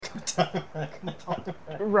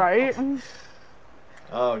Right?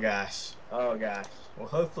 Oh gosh. Oh gosh. Well,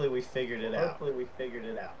 hopefully we figured it out.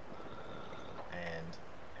 And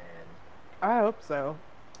I hope so.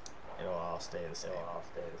 it'll all stay the same.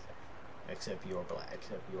 Except you're black.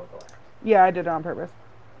 Yeah, I did it on purpose.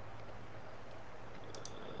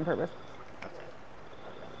 Okay.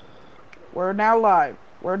 We're now live.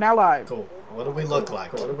 Cool. What do we look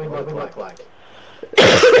like? I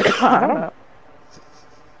don't know.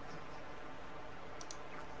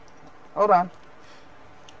 Hold on.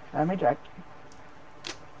 Let me check.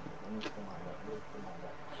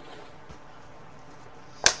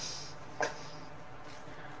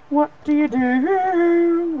 What do you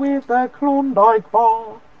do with a Klondike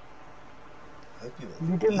bar?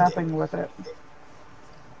 You do nothing with it.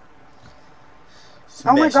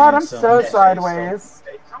 Oh my god, I'm so sideways.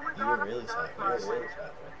 You're really sideways.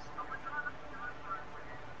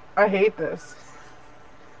 I hate this.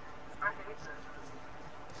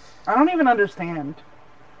 I don't even understand.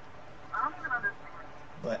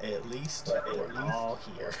 But at least we're all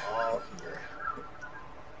here.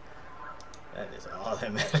 That is all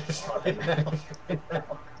that matters right now.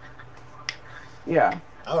 Yeah.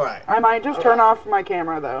 Alright. I might just turn off my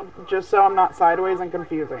camera though, just so I'm not sideways and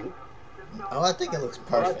confusing. Oh, I think it looks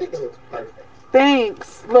perfect.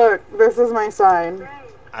 Thanks. Look, this is my sign.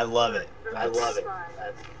 I love it.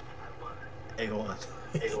 A1.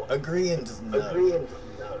 Agree and just no.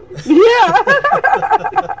 Yeah.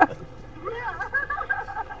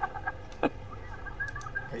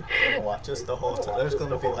 You're gonna watch us the whole time. There's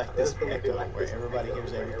gonna be like this echo where everybody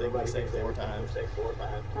hears everything we say 4 times.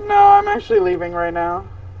 No, I'm actually leaving right now.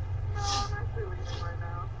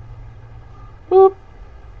 Boop.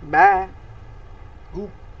 Bye. Oop.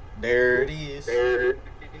 There it is.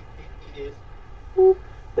 Boop.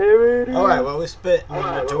 There it is. Alright, well we spent the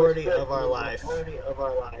majority of our life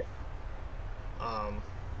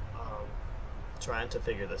trying to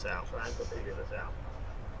figure this out.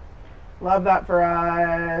 Love that for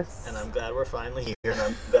us. And I'm glad we're finally here.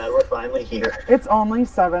 It's only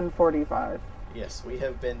 7:45. Yes, we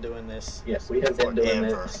have been doing this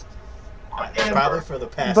forever. Probably for the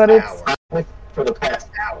past But it's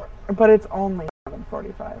hour. But it's only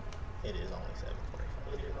 7:45. It is only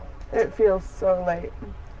 7:45. It feels so late.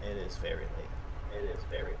 It is very late.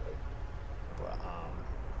 But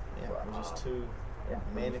yeah, we're just two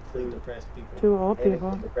manically depressed people. 2 old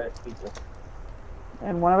people.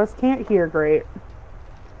 And one of us can't hear great.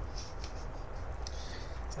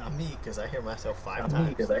 It's not me because I hear myself 5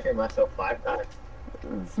 times. It's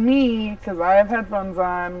me, because I have headphones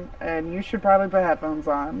on, and you should probably put headphones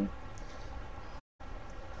on.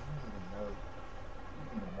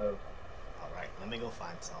 Alright, let me go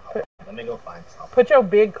find some. Put your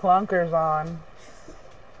big clunkers on.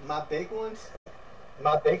 My big ones?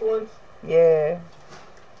 Yeah.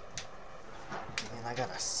 Man, I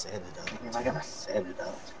gotta set it up.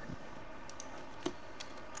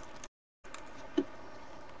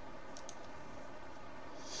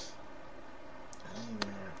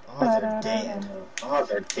 I don't even know. Oh,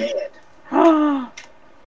 they're dead.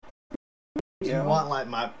 Do you want like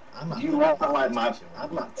my... I'm not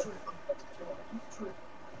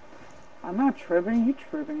I'm not tripping, you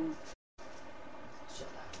tripping.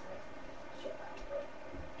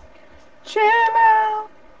 Chill out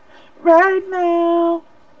right now.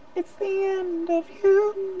 It's the end of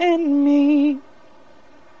you and me.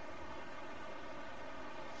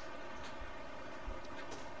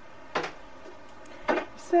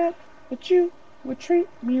 Said that you would treat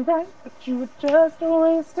me right, but you were just a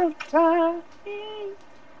waste of time.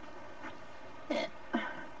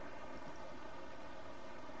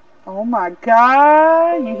 Oh my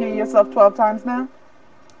god, you hear yourself 12 times now?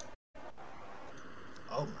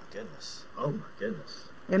 Oh my goodness.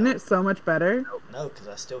 Isn't it so much better? No, because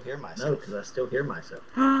I still hear myself.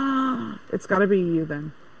 It's gotta be you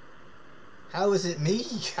then. How is it me?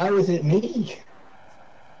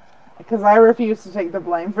 Because I refuse to take the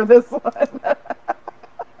blame for this one.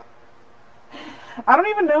 I don't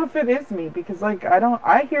even know if it is me, because like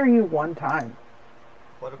I hear you one time.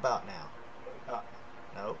 What about now?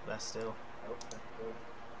 Nope, that's still...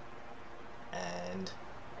 And...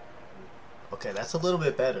 Okay, that's a little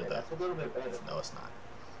bit better though. No, it's not.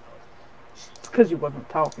 It's because you wasn't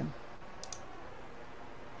talking.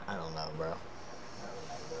 I don't know, bro.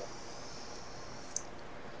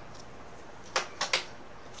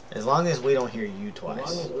 As long as we don't hear you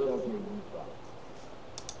twice.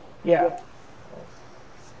 Yeah,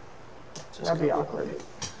 Just that'd be go. awkward.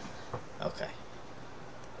 Okay.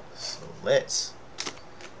 So let's...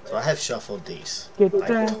 So I have shuffled these. Get Like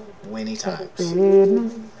down. 20 times.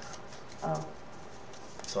 Business. Oh.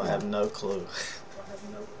 So I have no clue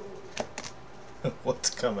what's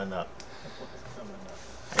coming up.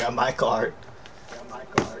 I got my card.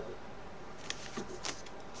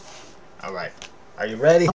 All right. Are you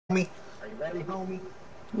ready, homie?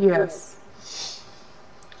 Yes.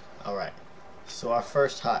 All right. So our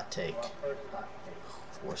first hot take.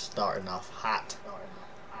 We're starting off hot.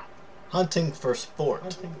 Hunting for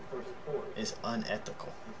sport is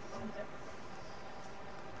unethical.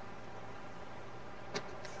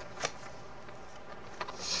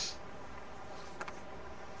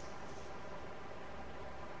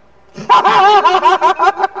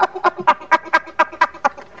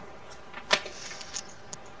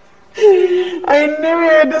 I knew we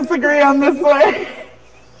would disagree on this one.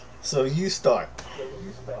 So you start.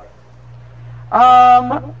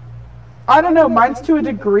 I don't know. Mine's to a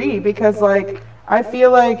degree because, like, I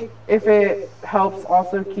feel like if it helps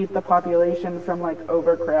also keep the population from, like,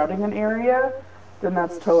 overcrowding an area, then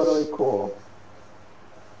that's totally cool.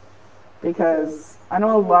 Because I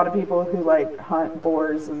know a lot of people who, like, hunt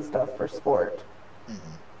boars and stuff for sport.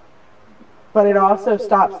 But it also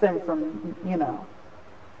stops them from, you know,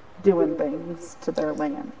 doing things to their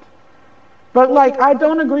land. But, like, I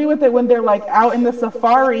don't agree with it when they're, like, out in the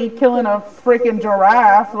safari killing a freaking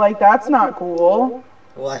giraffe. Like, that's not cool.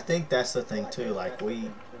 Well, I think that's the thing, too. Like,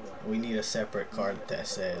 we need a separate card that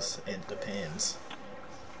says it depends.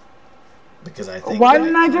 Because I think... Why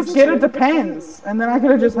didn't I just get it depends? And then I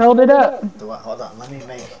could have just held it up. Hold on, let me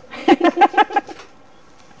make...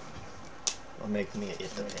 I'll make me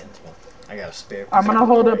it depends one. I got a spare... I'm going to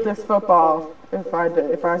hold up this football if I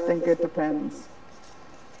think it depends.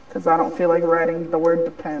 Because I don't feel like writing the word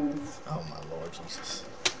depends. Oh, my Lord Jesus.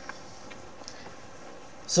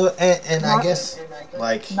 So, and I guess,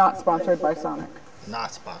 like... Not sponsored by Sonic.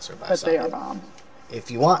 Not sponsored by but Sonic. But they are bomb. If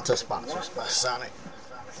you want to sponsor us by Sonic,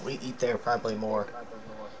 we eat there probably more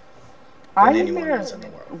than anyone else in the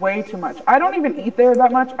world. Way too much. I don't even eat there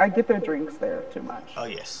that much. I get their drinks there too much. Oh,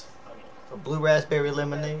 yes. A blue raspberry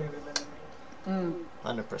lemonade.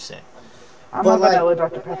 100%. I'm a vanilla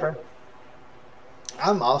Dr. Pepper.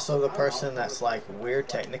 I'm also the person that's like, we're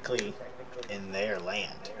technically in their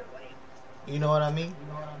land. You know what I mean?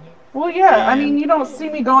 Well, yeah. I mean, you don't see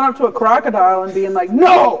me going up to a crocodile and being like,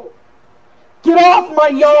 no! Get off my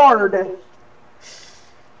yard!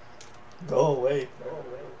 Go away.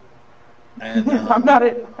 And, I'm not,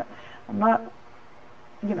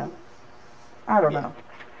 you know, I don't know.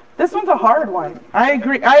 This one's a hard one. I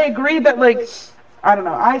agree that, like, I don't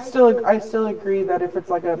know. I still agree that if it's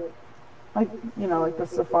like a, like, you know, like the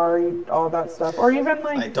safari, all that stuff, or even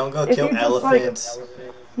like don't go kill elephants.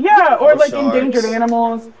 Yeah, or like sharks. Endangered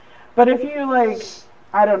animals. But if you like,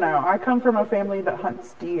 I don't know. I come from a family that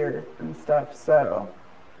hunts deer and stuff, so,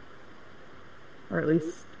 or at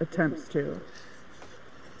least attempts to.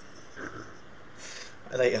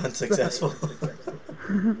 Are they unsuccessful?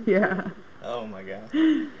 Yeah. Oh my god.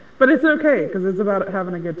 But it's okay because it's about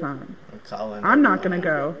having a good time. I'm not gonna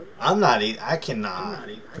go. I'm not eating. I cannot.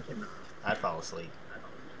 I'd fall asleep.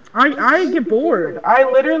 I get bored. I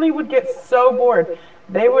literally would get so bored.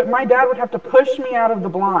 My dad would have to push me out of the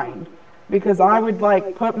blind because I would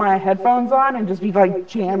like put my headphones on and just be like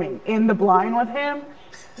jamming in the blind with him,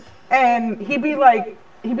 and he'd be like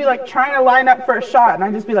trying to line up for a shot, and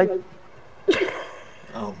I'd just be like,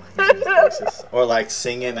 oh my goodness. Or like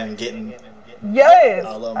singing and getting. Yes,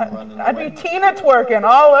 all of them running I'd away. be Tina twerking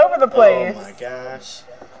all over the place. Oh my gosh.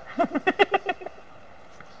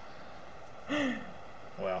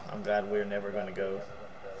 Well, I'm glad we're never going to go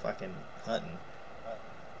fucking hunting.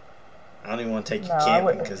 I don't even want to take you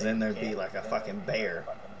camping because then there'd be like a fucking bear.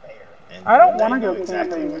 And I don't want to go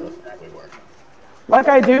exactly camping. Where we were. Like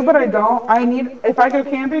I do, but I don't. If I go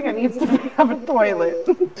camping, it needs to have a toilet.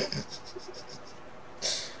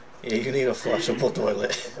 Yeah, you need a flushable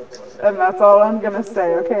toilet. And that's all I'm going to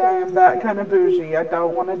say. Okay, I am that kind of bougie. I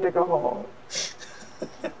don't want to dig a hole.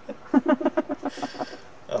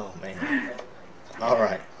 Oh, man. All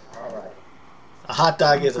right. A hot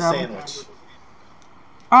dog is a sandwich.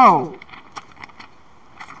 Oh.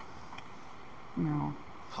 No.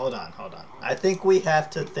 Hold on. I think we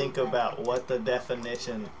have to think about what the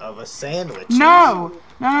definition of a sandwich is. No.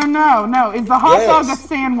 Is the hot dog a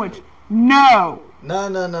sandwich? No.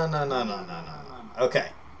 No.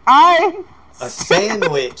 Okay. A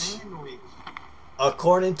sandwich,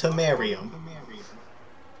 according to Merriam.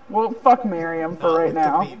 Well, fuck Merriam for right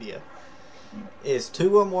now. Is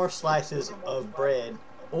 2 or more slices of bread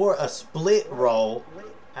or a split roll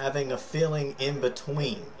having a filling in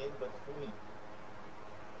between.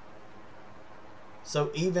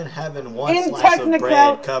 So even having one slice of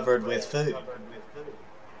bread covered with food.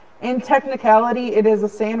 in technicality, it is a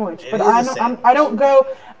sandwich. But I don't go,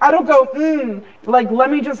 like,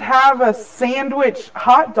 let me just have a sandwich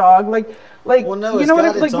hot dog. Like, well, no, you know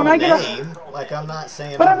what? Like, when I get like, I'm not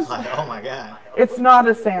saying, I'm like, oh my God. It's not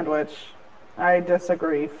a sandwich. I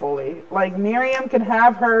disagree fully. Like, Miriam can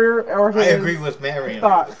have her or his I agree with Miriam.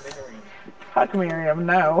 Thoughts. Fuck Miriam,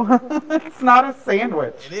 no. It's not a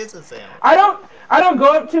sandwich. It is a sandwich. I don't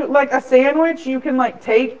go up to, like, a sandwich you can, like,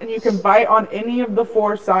 take and you can bite on any of the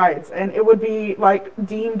four sides and it would be, like,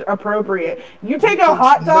 deemed appropriate. You take a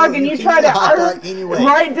hot dog and you try to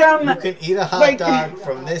right down the... You can eat a hot dog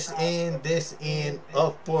from this end,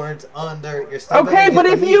 upwards, under. You're still okay, but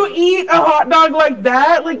if you eat a hot dog like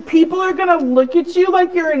that, like, people are gonna look at you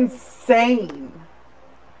like you're insane.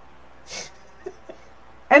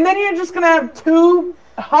 And then you're just gonna have 2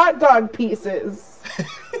 hot dog pieces.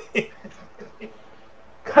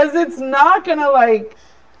 Cause it's not gonna, like,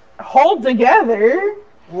 hold together.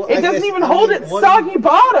 Well, it doesn't even hold its soggy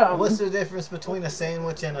bottom. What's the difference between a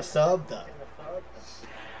sandwich and a sub, though?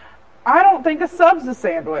 I don't think a sub's a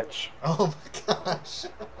sandwich. Oh my gosh.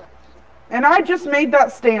 And I just made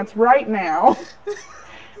that stance right now.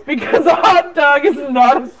 Because a hot dog is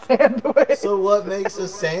not a sandwich. So what makes a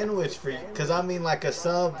sandwich for you? Because I mean, like, a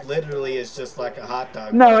sub literally is just like a hot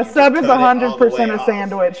dog. No, a sub is 100% a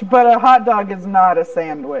sandwich, but a hot dog is not a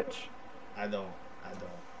sandwich. I don't.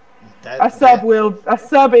 A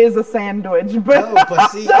sub is a sandwich, but no. But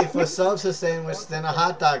see, if a sub's a sandwich, then a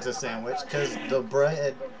hot dog's a sandwich because the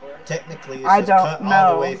bread technically is just cut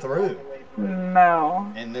all the way through.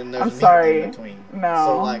 No. And then there's meat in between. No.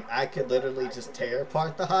 So, like, I could literally just tear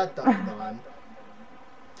apart the hot dog bun,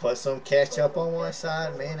 put some ketchup on one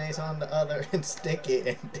side, mayonnaise on the other, and stick it,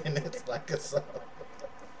 and then it's like a sub.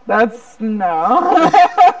 No.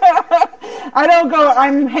 I don't go,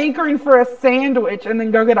 I'm hankering for a sandwich and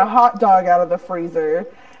then go get a hot dog out of the freezer.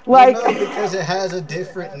 Like, well, no, because it has a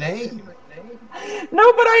different name.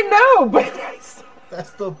 No, but I know, but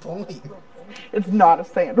that's the point. It's not a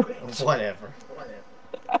sandwich. Whatever.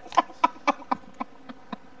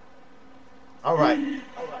 All right.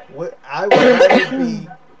 I would rather be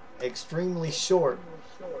extremely short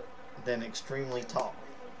than extremely tall.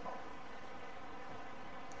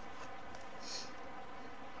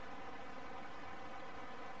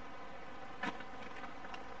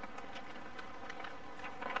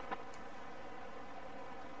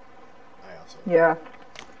 Yeah.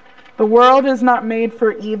 The world is not made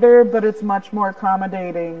for either, but it's much more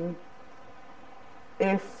accommodating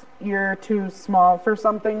if you're too small for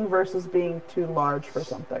something versus being too large for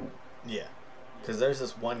something. Yeah. Because there's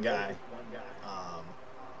this one guy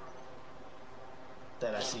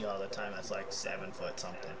that I see all the time that's like 7 foot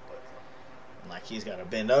something. And like he's got to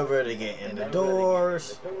bend over to get in the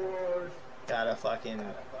doors. Got to fucking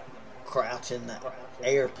crouch in the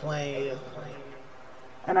airplane.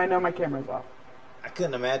 And I know my camera's off. I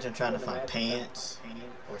couldn't imagine trying to find pants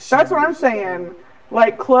or shoes. That's what I'm saying.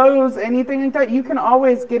 Like clothes, anything like that, you can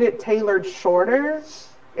always get it tailored shorter.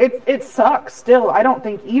 It sucks still. I don't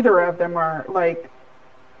think either of them are like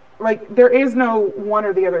there is no one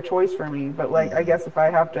or the other choice for me. But like I guess if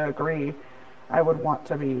I have to agree, I would want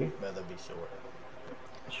to be rather be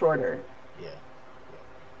shorter. Yeah.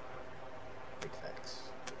 Big facts.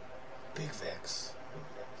 Big facts.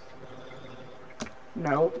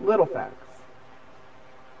 No, little facts.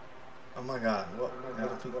 Oh my God! What?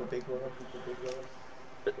 Little people, big world.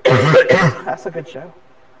 That's a good show.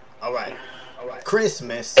 All right.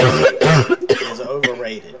 Christmas is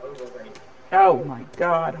overrated. Oh my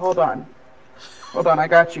God! Hold on. I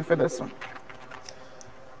got you for this one.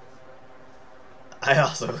 I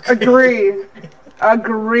also agree.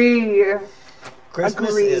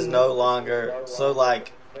 Christmas is no longer so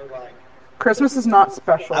like. Christmas is not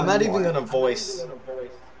special. I'm not even gonna voice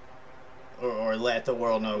or let the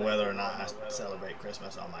world know whether or not I celebrate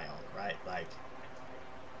Christmas on my own, right? Like,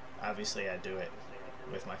 obviously I do it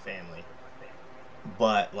with my family,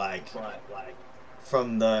 but like,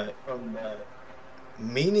 from the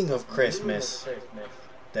meaning of Christmas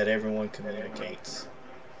that everyone communicates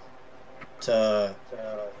to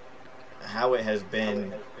how it has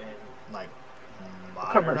been like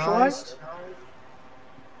modernized,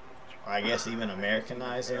 or I guess even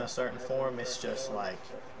Americanized in a certain form, it's just like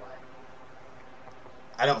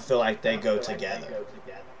I don't feel like they go together.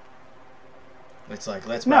 It's like,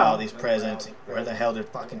 let's buy all these presents. Where the hell did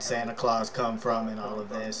fucking Santa Claus come from and all of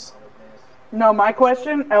this? No, my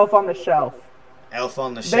question, Elf on the Shelf. Elf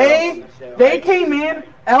on the Shelf. They came in,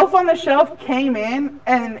 Elf on the Shelf came in,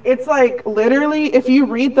 and it's like, literally, if you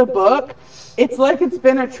read the book, it's like it's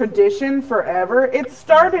been a tradition forever. It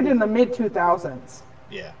started in the mid-2000s.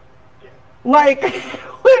 Yeah. Like,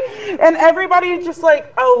 and everybody just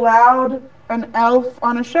like allowed an elf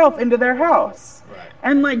on a shelf into their house. Right.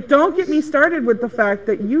 And like, don't get me started with the fact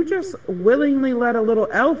that you just willingly let a little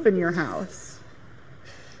elf in your house.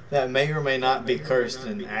 That may or may not be cursed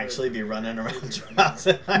and actually be running around your house.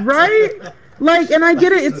 Right? Like, and I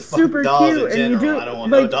get it, it's super cute. And you do, I don't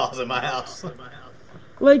want like, no dolls in my house.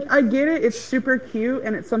 Like, I get it, it's super cute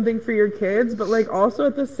and it's something for your kids, but like also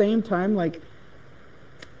at the same time, like,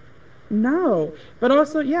 no. But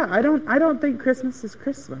also, yeah, I don't think Christmas is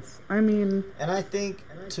Christmas. I mean, and I think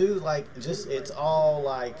too, like, just it's all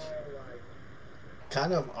like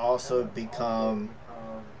kind of also become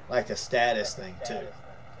like a status thing too.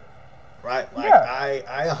 Right? Like, yeah.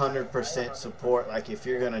 I 100% support, like, if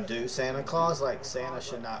you're going to do Santa Claus, like, Santa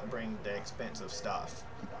should not bring the expensive stuff.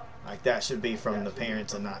 Like, that should be from the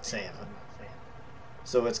parents and not Santa.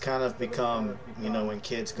 So it's kind of become, you know, when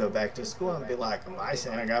kids go back to school and be like, my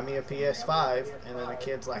Santa got me a PS5, and then the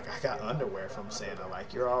kid's like, I got underwear from Santa.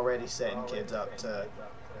 Like, you're already setting kids up to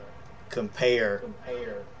compare,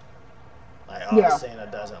 like, oh, Yeah. Santa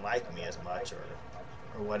doesn't like me as much, or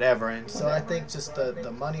whatever. And so I think just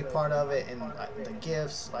the money part of it and the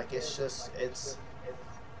gifts, like, it's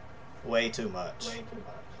way too much.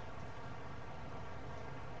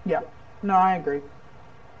 Yeah. No, I agree.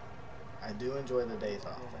 I do enjoy the days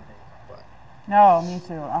off, but No, me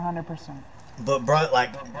too, 100%. bro,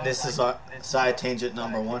 like, this is our side tangent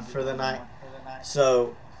number one for the night.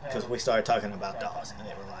 So, because we started talking about dolls and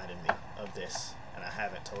it reminded me of this, and I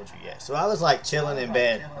haven't told you yet. So I was like chilling in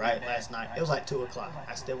bed, right, last night. It was like 2 o'clock.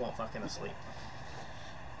 I still won't fucking asleep.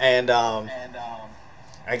 And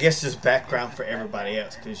I guess just background for everybody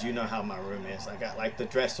else, because you know how my room is. I got like the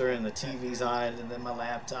dresser and the TV's on it, and then my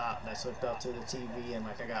laptop that's hooked up to the TV, and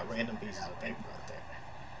like I got random pieces of paper up there.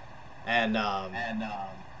 And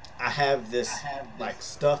I have this like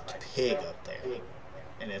stuffed pig up there,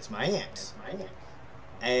 and it's my aunt's.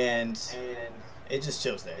 And it just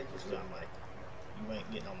chills there because I'm like, you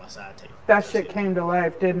ain't getting on my side table. That shit came to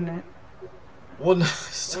life, didn't it? Well, no,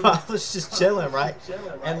 so I was just chilling, right?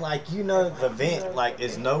 And like, you know, the vent like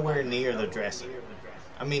is nowhere near the dresser.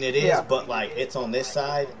 I mean, it is, Yeah. but like it's on this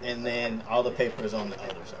side, and then all the paper is on the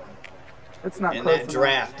other side. It's not And close that enough.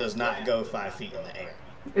 draft does not go 5 feet in the air.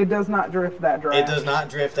 It does not drift that draft. It does not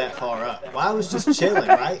drift that far up. Well, I was just chilling,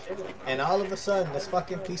 right? And all of a sudden, this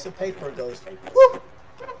fucking piece of paper goes whoop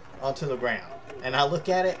onto the ground. And I look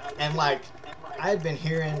at it, and like, I had been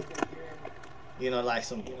hearing, you know, like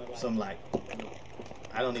some like,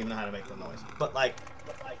 I don't even know how to make the noise, but like,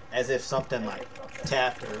 as if something like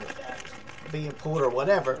tapped or being pulled or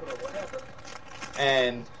whatever.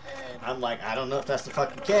 And I'm like, I don't know if that's the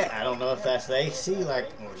fucking cat. I don't know if that's the AC, like,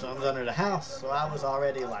 or something's under the house. So I was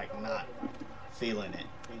already like not feeling it.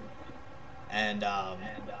 And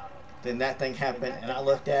then that thing happened, and I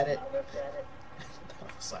looked at it. I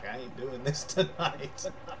was like, I ain't doing this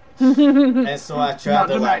tonight. And so I tried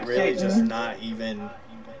to like really just not even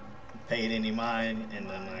pay it any mind. And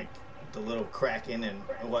then like the little cracking and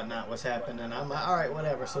whatnot was happening. And I'm like, all right,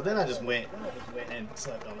 whatever. So then I just went and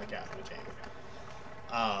slept on the couch with Jamie.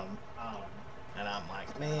 And I'm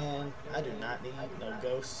like, man, I do not need no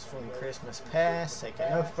ghosts from Christmas past taking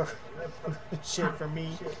over shit for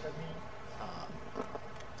me. So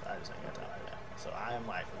I just ain't got time for that. So I am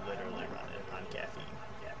like literally running on caffeine.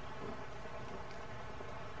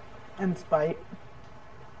 And spite.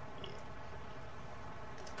 Yeah.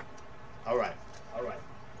 All right.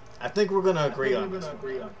 I think we're gonna agree on this.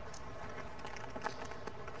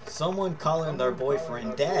 Someone calling their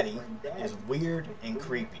boyfriend daddy is weird and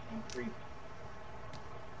creepy.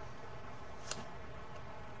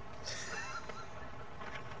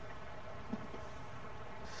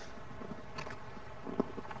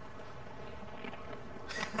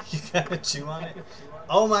 You gotta chew on it?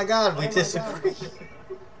 Oh my god, we disagree.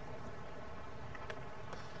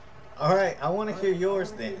 Alright, I want to hear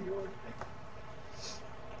yours then.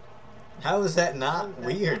 How is that not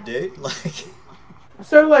weird, dude? Like,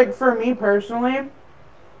 So, like, for me personally,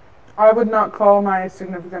 I would not call my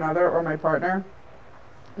significant other or my partner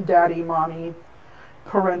daddy, mommy,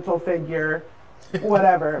 parental figure,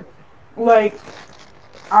 whatever. Like,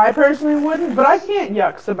 I personally wouldn't, but I can't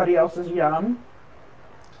yuck somebody else's yum.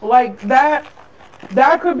 Like, that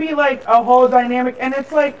could be, like, a whole dynamic, and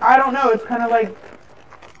it's like, I don't know, it's kind of like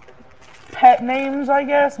pet names, I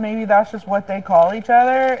guess. Maybe that's just what they call each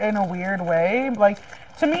other in a weird way. Like,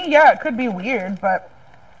 to me, yeah, it could be weird, but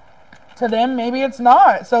to them, maybe it's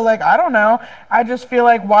not. So, like, I don't know. I just feel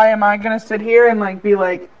like, why am I going to sit here and, like, be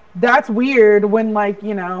like, that's weird when, like,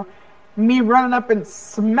 you know, me running up and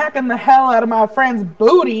smacking the hell out of my friend's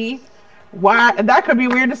booty Why? That could be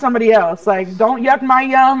weird to somebody else. Like, don't yuck my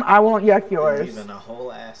yum. I won't yuck yours. Even a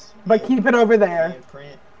whole ass. But keep it over there.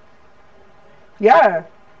 Print. Yeah.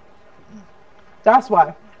 That's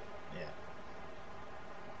why. Yeah.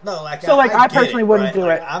 No, like so, I personally wouldn't do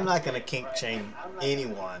it. I'm not gonna kink shame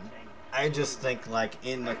anyone. I just think like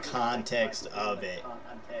in the context of it,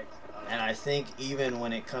 and I think even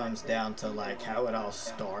when it comes down to like how it all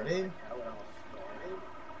started,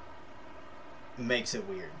 makes it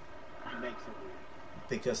weird.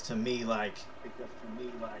 Because to me, like,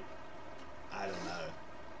 I don't know.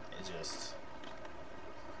 It just,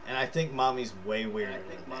 and I think mommy's way weirder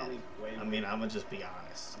than that. I mean, I'm gonna just be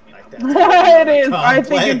honest. Like that's it is. Complex, I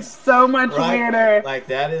think it's so much weirder. Like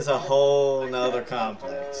that is a whole nother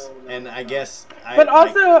complex. And I guess. But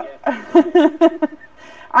also,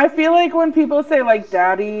 I feel like when people say like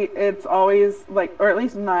daddy, it's always like, or at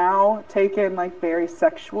least now, taken like very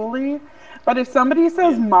sexually. But if somebody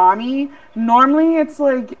says mommy, normally it's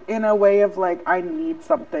like in a way of like I need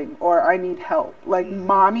something or I need help. Like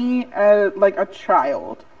mommy, like a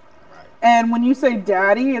child. Right. And when you say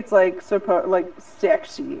daddy, it's like like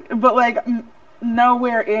sexy, but like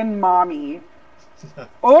nowhere in mommy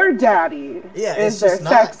or daddy. Yeah, it's just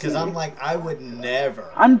not because I'm like I would never.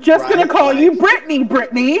 I'm just gonna call you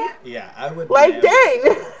Brittany. Yeah, I would. Like never.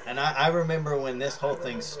 Dang. And I remember when this whole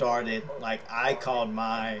thing started. Like I called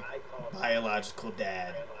my biological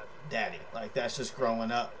daddy. Like that's just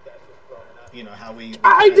growing up. You know how we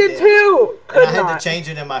I did too. And I had to change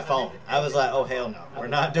it in my phone. I was like, oh hell no, we're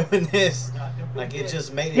not doing this. Like it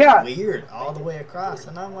just made it weird all the way across.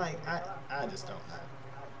 And I'm like, I just don't know.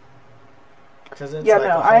 Cause it's like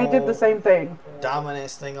I did the same thing.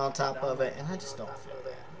 Dominance thing on top of it, and I just don't feel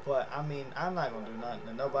that. But I mean, I'm not gonna do nothing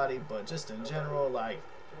to nobody, but just in general, like.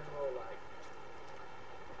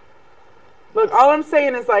 Look, all I'm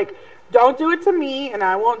saying is like, don't do it to me, and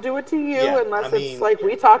I won't do it to you unless it's like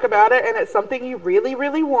we talk about it and it's something you really,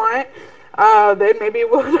 really want. Then maybe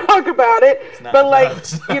we'll talk about it. But like,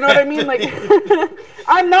 you know what I mean? Like,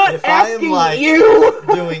 I'm not asking you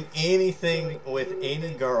doing anything with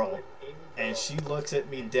any girl, and she looks at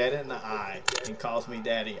me dead in the eye and calls me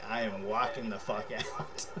daddy. I am walking the fuck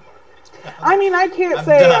out. I mean, I can't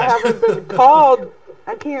say I haven't been called.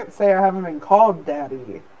 I can't say I haven't been called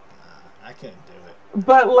daddy. I couldn't do it.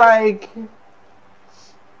 But like,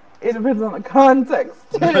 it depends on the context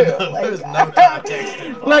too. There's no context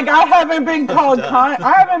involved. Like I haven't been called I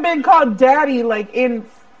haven't been called daddy like in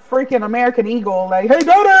freaking American Eagle. Like, hey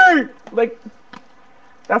daddy, like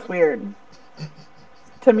that's weird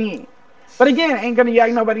to me. But again, ain't gonna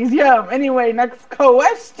yak nobody's yum. Anyway, next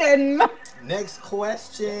question.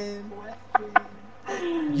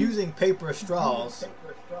 Using paper straws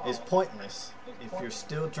is pointless if you're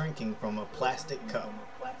still drinking from a plastic cup.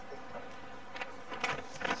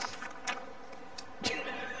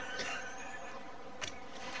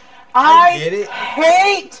 I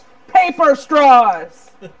hate paper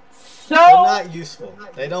straws. So they're not useful.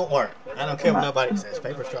 They don't work. I don't care what nobody says.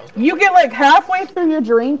 Paper straws. You get like halfway through your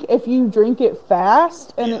drink if you drink it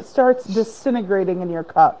fast, and it starts disintegrating in your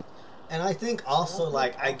cup. And I think also,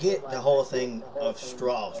 like, I get the whole thing of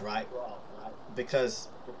straws, right? Because,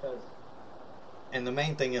 and the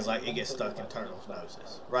main thing is, like, it gets stuck in turtles'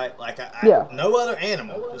 noses, right? Like, no other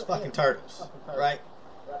animal, just fucking turtles, right?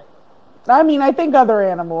 I mean, I think other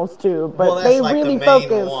animals too, but they like really the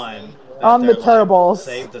focus on the turtles.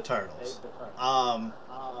 Save the turtles. And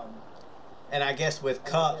I guess with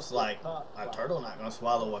cups, like, a turtle not going to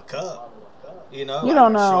swallow a cup. You know, you like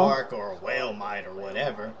don't a know. Shark or a whale might or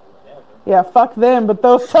whatever. Yeah, fuck them, but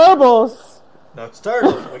those turtles. Those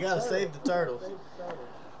turtles. We got to save the turtles.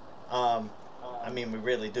 I mean, we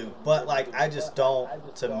really do. But, like, I just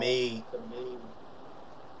don't, to me,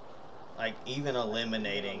 like, even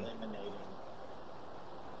eliminating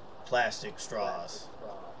plastic straws,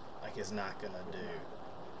 like, it's not going to do.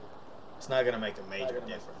 It's not going to make a major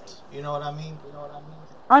difference. You know what I mean?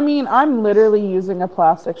 I mean, I'm literally using a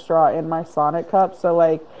plastic straw in my Sonic cup, so,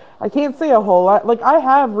 like, I can't say a whole lot. Like, I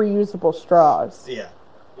have reusable straws. Yeah.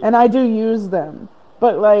 And I do use them.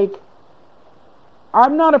 But, like,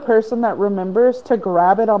 I'm not a person that remembers to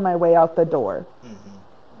grab it on my way out the door. Mm-hmm.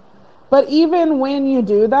 But even when you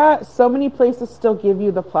do that, so many places still give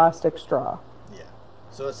you the plastic straw. Yeah.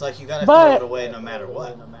 So it's like you gotta throw it away no matter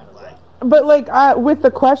what. But, like, with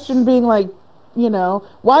the question being, like, you know,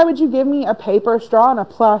 why would you give me a paper straw and a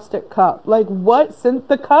plastic cup? Like, what? Since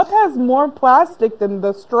the cup has more plastic than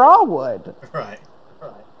the straw would. Right.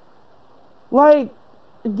 Like,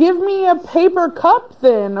 give me a paper cup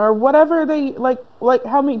then, or whatever they, like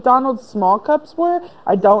how McDonald's small cups were.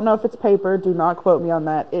 I don't know if it's paper. Do not quote me on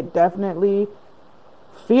that. It definitely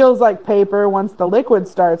feels like paper once the liquid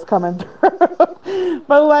starts coming through.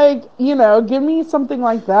 But like, give me something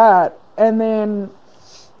like that, and then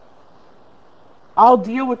I'll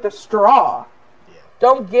deal with the straw. Yeah.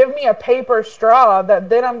 Don't give me a paper straw that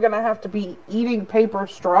then I'm going to have to be eating paper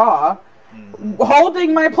straw,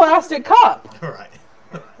 holding my plastic cup.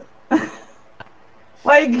 Right.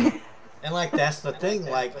 Like... And like that's the thing,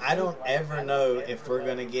 like I don't ever know if we're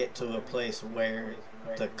gonna get to a place where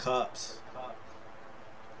the cups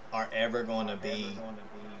are ever gonna be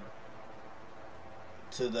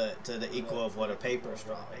to the equal of what a paper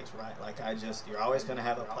straw is, right? Like you're always gonna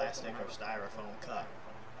have a plastic or styrofoam cup.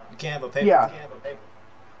 You can't have a paper cup.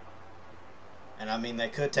 And I mean they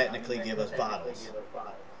could technically give us bottles.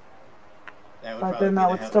 But then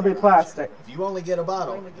that would still be plastic. If you only get a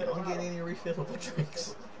bottle, you don't get any refillable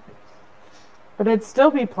drinks. But it'd still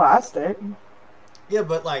be plastic. Yeah,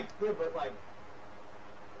 but like,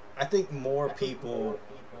 I think more people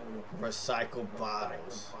recycle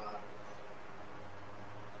bottles.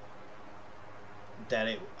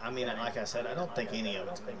 Like I said, I don't think any of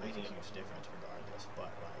it's going to make a huge difference regardless. But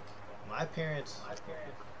like, my parents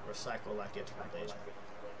recycle like it's religion.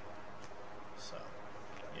 So,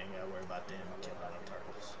 you ain't got to worry about them killing the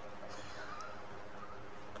turtles.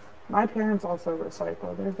 My parents also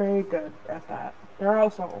recycle. They're very good at that. They're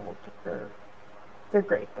also old. They're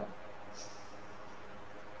great though.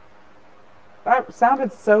 That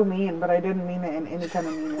sounded so mean, but I didn't mean it in any kind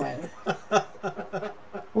of mean way.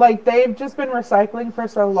 Like they've just been recycling for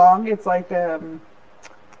so long, it's like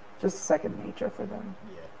just second nature for them.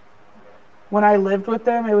 Yeah. When I lived with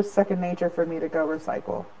them, it was second nature for me to go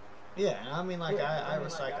recycle. Yeah, I mean like I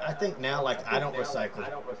recycle. I think now like I don't recycle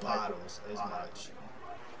bottles as much.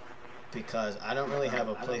 Because I don't really have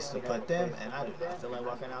a place to put them, and I do not feel like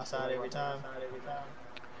walking outside every time.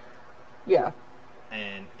 Yeah.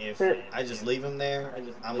 And if I just leave them there,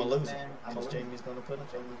 I'm a loser. Because Jamie's going to put them.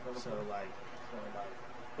 So, like...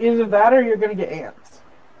 Either that or you're going to get ants.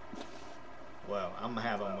 Well, I'm going to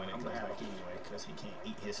have him when it comes back anyway, because he can't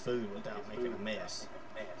eat his food without making a mess.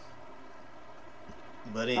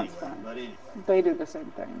 But anyway. They do the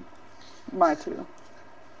same thing. My two.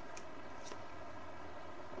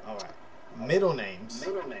 Alright. Middle names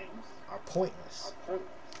are pointless.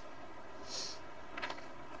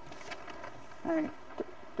 Alright.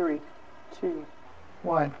 3, 2,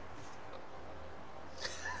 1.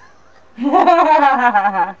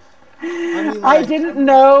 I didn't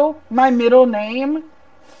know my middle name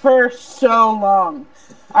for so long.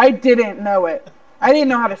 I didn't know it. I didn't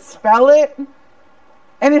know how to spell it.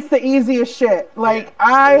 And it's the easiest shit. Like,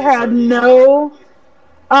 I had no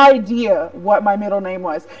idea what my middle name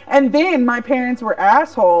was. And then my parents were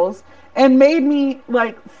assholes and made me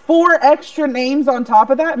like 4 extra names on top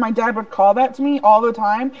of that. My dad would call that to me all the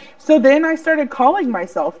time. So then I started calling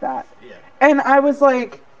myself that. Yeah. And I was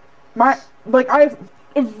like, I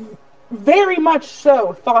very much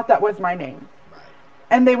so thought that was my name. Right.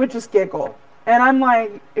 And they would just giggle. And I'm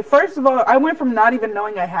like, first of all, I went from not even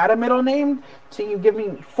knowing I had a middle name to you give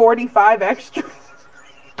me 45 extra.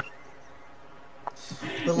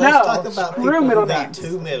 But let's talk about people who got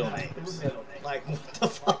 2 middle names. Like, what the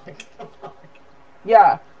fuck?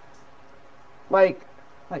 Yeah. Like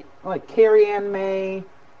Carrie Ann May.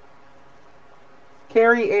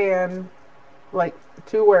 Carrie Ann, like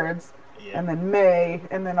 2 words. Yeah. And then May,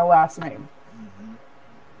 and then a last name. Mm-hmm.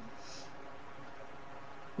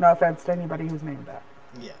 No offense to anybody who's named that.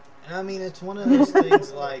 Yeah. And I mean, it's one of those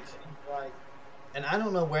things like, and I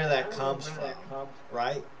don't know where that comes from,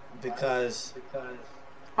 right? Because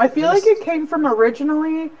I feel like it came from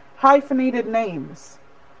originally hyphenated names.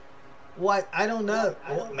 What? I don't know.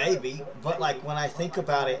 Well, maybe. But like when I think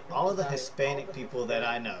about it, all of the Hispanic people that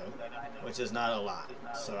I know, which is not a lot,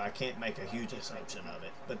 so I can't make a huge assumption of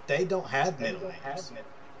it, but they don't have middle names.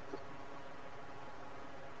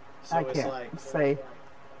 So I can't say.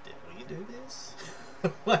 Did we do this?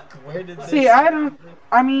 Like, where did this... See, I don't...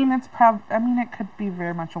 I mean, it could be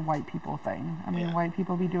very much a white people thing. I mean, white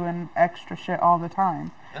people be doing extra shit all the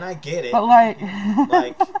time. And I get it. But, like...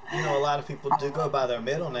 like, a lot of people do go by their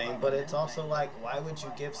middle name, but it's also like, why would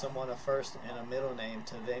you give someone a first and a middle name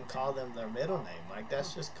to then call them their middle name? Like,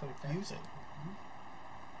 that's just confusing.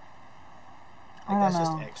 Like, that's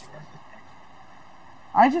just extra.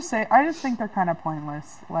 I just think they're kind of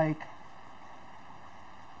pointless. Like...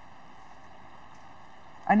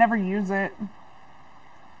 I never use it.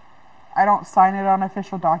 I don't sign it on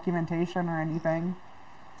official documentation or anything.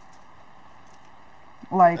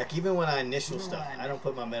 Like even when I initial stuff, I don't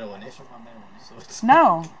put my middle initial. So it's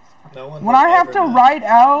no. No one when I have to write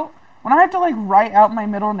out when I have to like write out my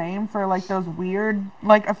middle name for like those weird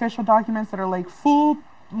like official documents that are like full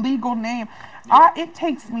legal name, Yeah. it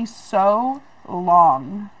takes me so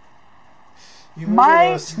long. You remember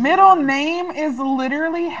My those? middle name is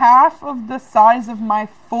literally half of the size of my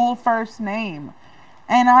full first name.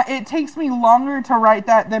 And it takes me longer to write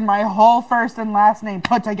that than my whole first and last name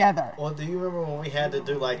put together. Well, do you remember when we had to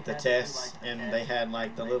do like the tests and they had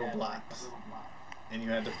like the little blocks and you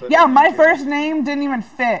had to put Yeah, in like my your first name didn't even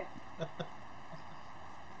fit.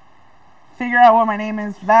 Figure out what my name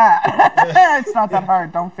is for that. It's not that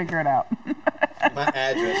hard. Don't figure it out. My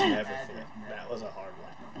address never fit. That was a hard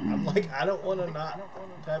one. I'm like, I don't want to not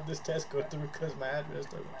have this test go through because my address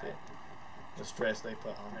doesn't fit. The stress they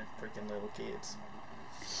put on freaking little kids.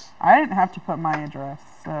 I didn't have to put my address,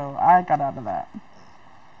 so I got out of that.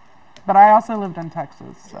 But I also lived in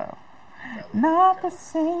Texas, so not the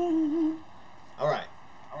same. All right.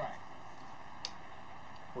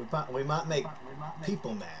 We might make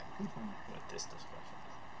people mad with this discussion.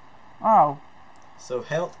 Oh, So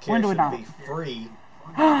healthcare when do we should not? be free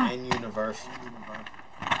and universal.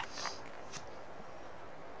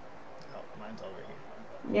 Oh, mine's over here.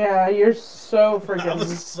 Yeah, you're so I freaking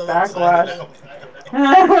was so backlash. excited.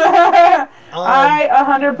 I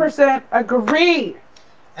 100% agree.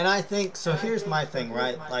 And I think so. Here's my thing,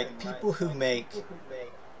 right? Like people who make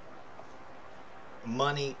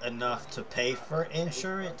money enough to pay for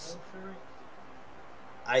insurance,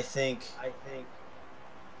 I think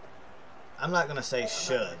I'm not gonna say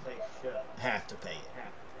should have to pay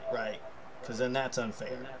it, right? Because then that's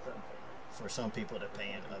unfair for some people to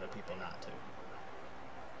pay and other people not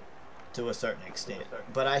to a certain extent.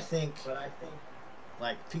 But I think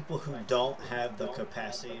like people who don't have the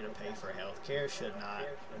capacity to pay for healthcare should not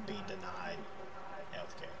be denied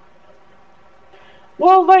healthcare.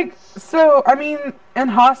 Well, like, so, I mean, in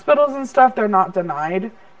hospitals and stuff, they're not denied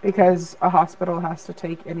because a hospital has to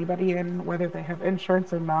take anybody in, whether they have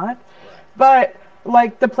insurance or not. Right. But,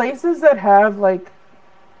 like, the places that have, like,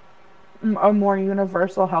 a more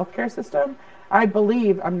universal healthcare system, I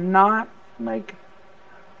believe, I'm not, like,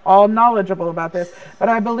 all knowledgeable about this, but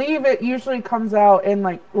I believe it usually comes out in,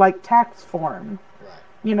 like tax form. Right.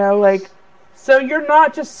 You know, like, so you're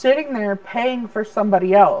not just sitting there paying for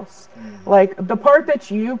somebody else. Mm-hmm. Like, the part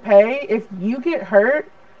that you pay, if you get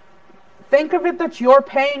hurt, think of it that you're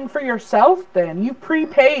paying for yourself then. You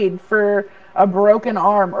prepaid for a broken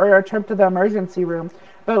arm or a trip to the emergency room.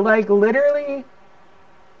 But, like, literally,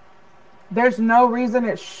 there's no reason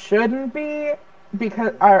it shouldn't be,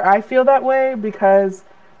 because I feel that way because,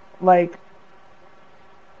 like,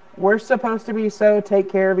 we're supposed to be so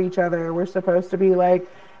take care of each other. We're supposed to be like,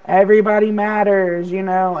 everybody matters, you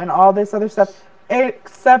know, and all this other stuff,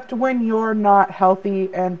 except when you're not healthy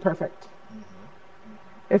and perfect.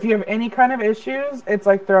 Mm-hmm. If you have any kind of issues, it's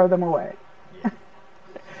like throw them away. Yeah.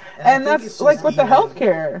 And that's like with the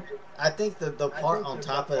healthcare. I think the part on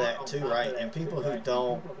top of that too, right? And people who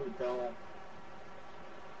don't,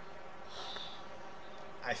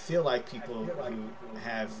 I feel like people who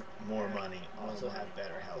have more money also have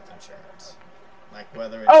better health insurance. Like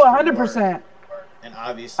whether it's 100%. And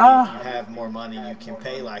obviously, if you have more money, you can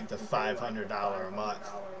pay like the $500 a month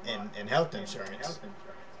in health insurance.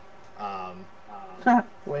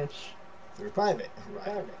 Which Through private,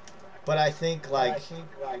 right? But I think like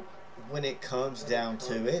when it comes down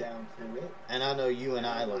to it, and I know you and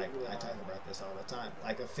I talk about this all the time.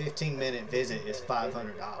 Like a 15-minute visit is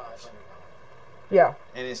 $500. yeah.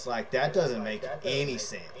 And it's like, that doesn't make any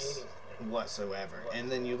sense whatsoever.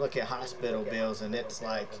 And then you look at hospital bills and it's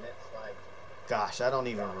like, gosh, I don't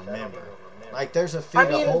even remember. Like, there's a fee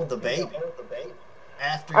to hold the baby.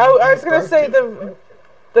 After I was going to say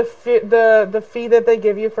the fee that they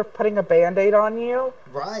give you for putting a Band-Aid on you.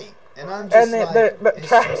 Right. And I'm just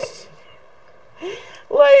just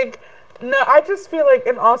like, no, I just feel like,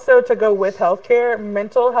 and also to go with healthcare,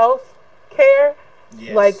 mental health care,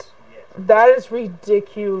 yes. like, that is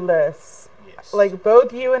ridiculous. Yes. Like,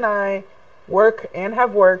 both you and I work and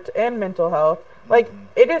have worked in mental health. Like,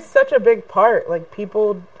 it is such a big part. Like,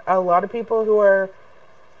 a lot of people who are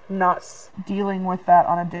not dealing with that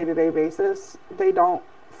on a day-to-day basis, they don't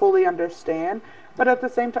fully understand. But at the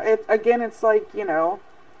same time, it's like, you know,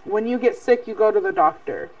 when you get sick, you go to the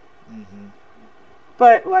doctor. Mm-hmm.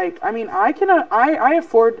 But, like, I mean, I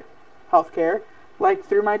afford healthcare, like,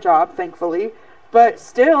 through my job, thankfully. But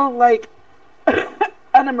still, like,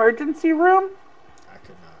 an emergency room? I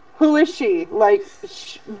could not. Who is she? Like,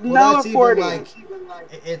 no affording. Even like,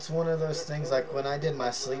 it's one of those things, like, when I did my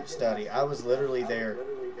sleep study, I was literally there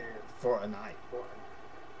for a night.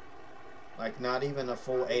 Like, not even a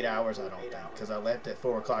full 8 hours, I don't think, because I left at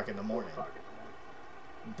 4 o'clock in the morning.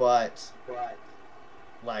 but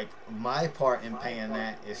like my part in paying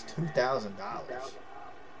that is $2,000,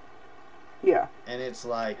 Yeah. and it's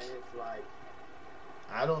like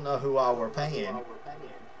I don't know who all we're paying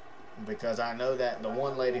because I know that the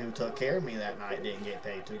one lady who took care of me that night didn't get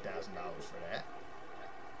paid $2,000 for that.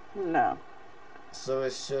 No. So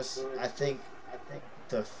it's just I think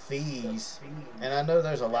the fees, and I know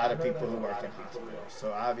there's a lot of people who work in hospitals,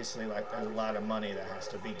 so obviously like there's a lot of money that has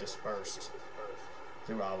to be dispersed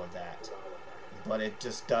through all of that, but it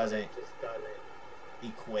just doesn't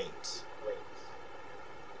equate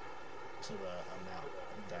to the amount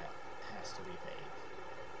that has to be paid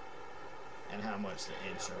and how much the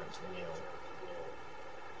insurance will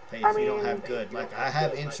pay if you don't have good. Like I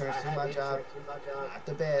have insurance through my job, not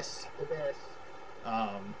the best,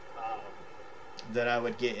 that I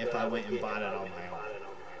would get if I went and bought it on my own.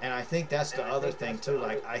 And I think that's the other thing too.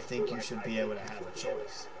 Like I think you should be able to have a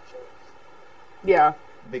choice. Yeah.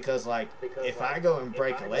 Because like if I go and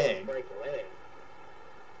break a leg,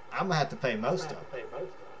 I'm gonna have to pay most of it.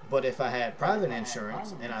 But if I had private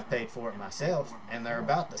insurance and I paid for it myself, and they're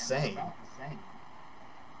about the same,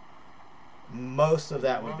 most of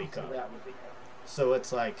that would be covered. So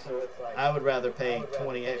it's like I would rather pay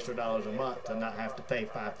 $20 extra a month to not have to pay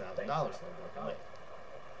 $5,000 for a broken leg.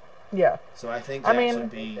 Yeah. So I think that should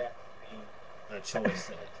be a choice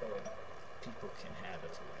that people can have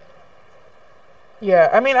as well. Yeah,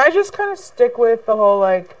 I mean, I just kind of stick with the whole,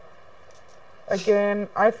 like, again,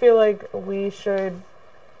 I feel like we should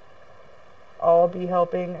all be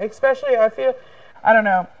helping, especially, I don't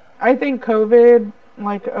know, I think COVID,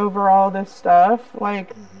 like, overall this stuff,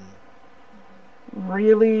 like,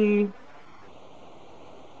 really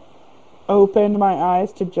opened my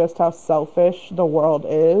eyes to just how selfish the world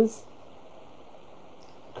is.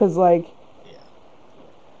 Because, like,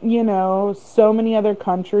 you know, so many other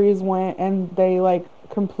countries went and they, like,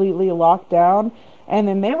 completely locked down, and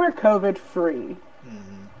then they were COVID free.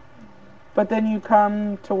 But then you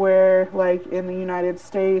come to where, like, in the United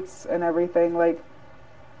States and everything, like,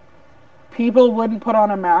 people wouldn't put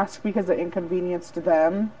on a mask because it inconvenienced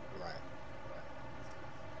them.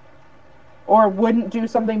 Or wouldn't do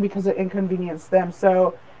something because it inconvenienced them.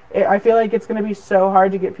 So I feel like it's going to be so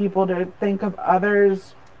hard to get people to think of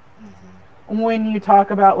others when you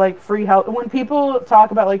talk about, like, free health. When people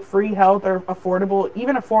talk about, like, free health or affordable,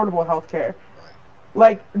 even affordable health care,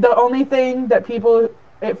 like, the only thing that people,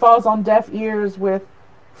 it falls on deaf ears with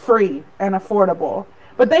free and affordable.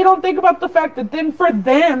 But they don't think about the fact that then for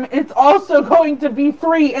them, it's also going to be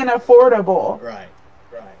free and affordable. Right.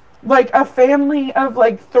 Like, a family of,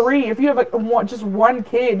 like, 3, if you have, like, just one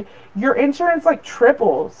kid, your insurance, like,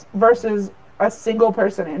 triples versus a single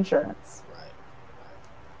person insurance.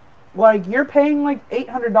 Like, you're paying, like,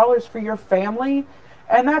 $800 for your family,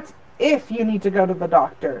 and that's if you need to go to the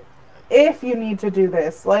doctor. If you need to do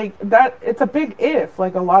this. Like, that, it's a big if.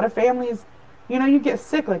 Like, a lot of families, you know, you get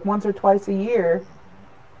sick, like, once or twice a year.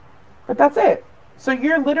 But that's it. So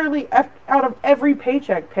you're literally out of every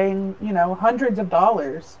paycheck paying, you know, hundreds of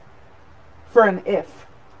dollars for an if.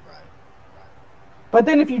 But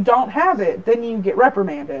then if you don't have it, then you get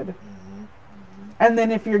reprimanded. And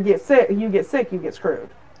then if you get sick, you get screwed.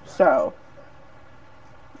 So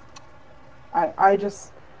I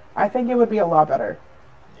think it would be a lot better.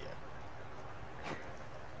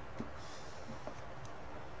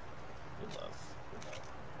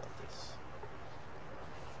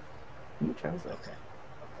 You chose it. Okay.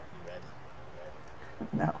 You ready?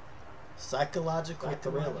 No. Psychological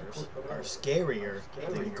thrillers are scarier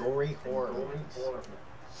than gory horror movies.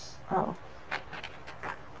 Oh.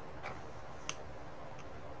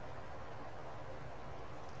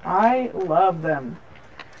 I love them.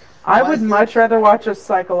 I would much rather watch a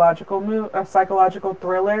psychological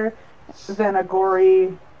thriller than a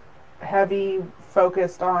gory, heavy,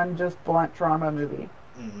 focused on just blunt trauma movie.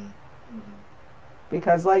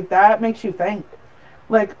 Because, like, that makes you think.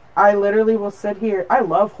 Like, I literally will sit here. I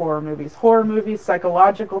love horror movies,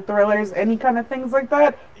 psychological thrillers, any kind of things like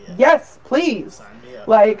that. Yeah. Yes, please. Sign me up.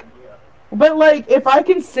 Like, but, like, if I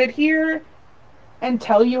can sit here and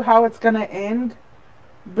tell you how it's gonna end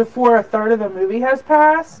before a third of the movie has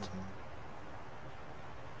passed,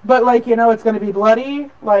 but, like, you know, it's gonna be bloody.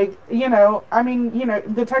 Like, you know, I mean, you know,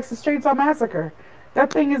 the Texas Chainsaw Massacre.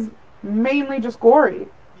 That thing is mainly just gory.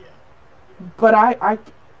 But I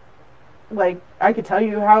could tell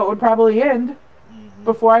you how it would probably end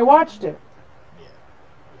before I watched it.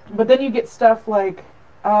 But then you get stuff like,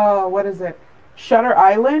 what is it? Shutter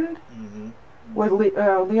Island with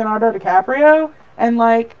Leonardo DiCaprio. And,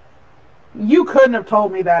 like, you couldn't have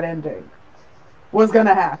told me that ending was going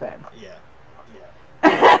to happen.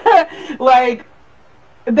 Like,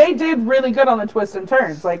 they did really good on the twists and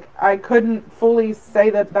turns. Like, I couldn't fully say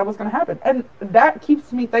that that was going to happen. And that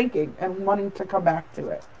keeps me thinking and wanting to come back to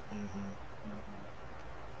it.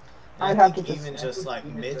 I think even just like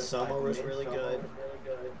Midsummer was really good.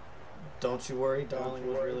 Don't You Worry, Darling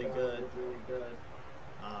was really good.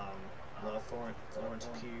 Love Florence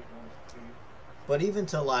Pugh. But even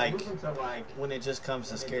to like when it just comes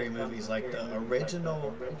to scary movies, like the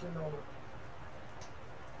original,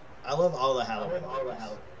 I love all the Halloween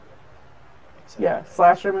movies. Yeah,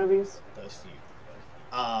 slasher movies. Those few.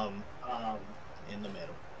 In the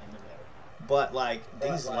middle. But like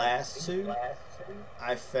these last two,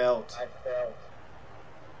 I felt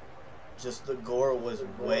just the gore was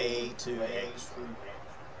way too extra.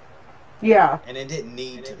 Yeah. And it didn't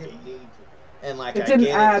need to be. And like it I didn't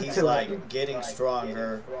get it, he's like getting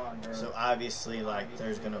stronger, so obviously like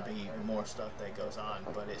there's gonna be more stuff that goes on,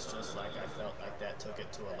 but it's just like I felt like that took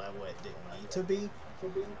it to a level it didn't need to be.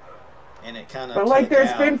 And it kind of But like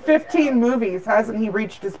there's been 15 movies, hasn't he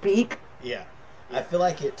reached his peak? Yeah. I feel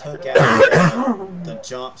like it took out the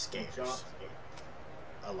jump scares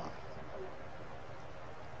a lot.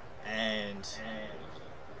 And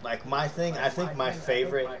like my thing, I think my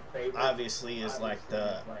favorite obviously is like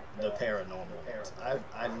the paranormal.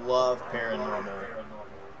 I love paranormal.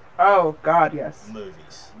 Oh God, yes.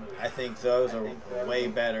 Movies. I think those are way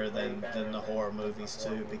better than the horror movies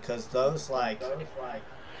too, because those like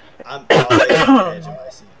I'm always on the edge of my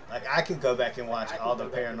seat. Like I could go back and watch all the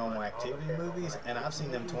Paranormal Activity movies, and I've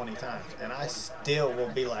seen them 20 times, and I still will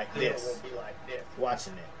be like this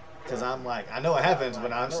watching it. Because I'm like, I know what happens,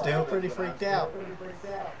 but I'm still pretty freaked out.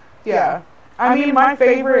 Yeah. I mean, my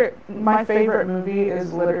favorite movie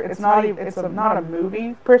is literally, it's not a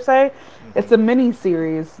movie per se. It's a mini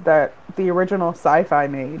series that the original Sci-Fi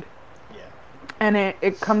made. Yeah. And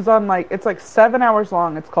it comes on like, it's like 7 hours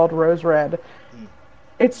long. It's called Rose Red.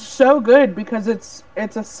 It's so good because it's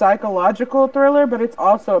a psychological thriller, but it's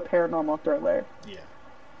also a paranormal thriller. Yeah.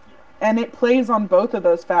 And it plays on both of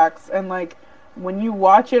those facts, and like, when you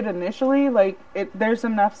watch it initially, like there's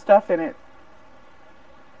enough stuff in it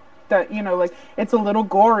that, you know, like it's a little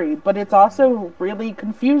gory, but it's also really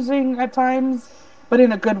confusing at times, but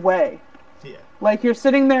in a good way. Yeah. Like you're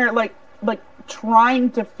sitting there like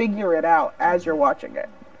trying to figure it out as you're watching it.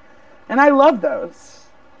 And I love those.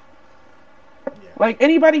 Yeah. Like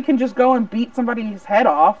anybody can just go and beat somebody's head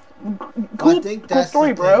off. Cool, I think that's cool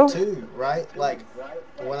story, the thing bro. too, right? Like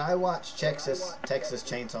when I watch Texas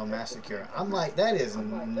Chainsaw Massacre, I'm like, that is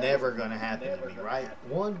never going to happen to me, right?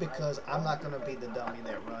 One, because I'm not going to be the dummy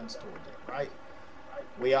that runs towards it, right?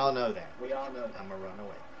 We all know that. I'm going to run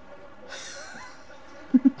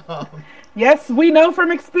away. Yes, we know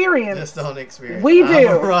from experience. Just on experience. We do. I'm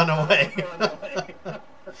going to run away.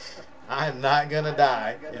 I am not going to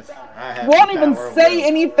die if I have Won't even say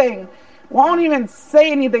anything. Won't even say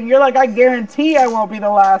anything. You're like, I guarantee I won't be the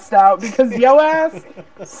last out because yo ass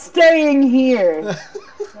staying here.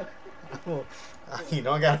 You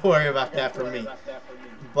don't got to worry about that for me.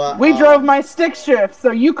 But we drove my stick shift,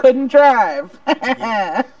 so you couldn't drive.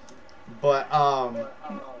 Yeah. But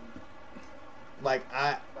like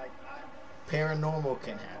paranormal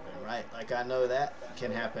can happen, right? Like I know that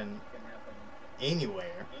can happen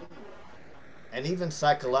anywhere. And even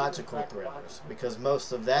psychological thrillers, because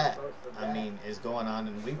most of that, I mean, is going on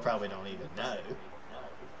and we probably don't even know.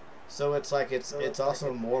 So it's like it's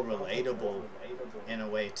also more relatable in a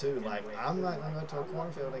way too. Like I'm not gonna go to a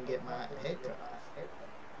cornfield and get my head cut off.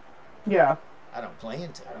 Yeah. I don't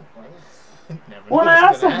plan to. Never well,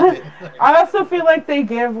 I also feel like they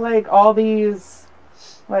give like all these,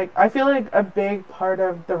 like I feel like a big part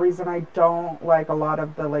of the reason I don't like a lot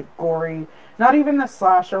of the like gory, not even the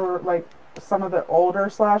slasher, like some of the older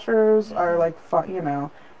slashers are like fun, you know,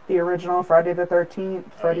 the original Friday the 13th,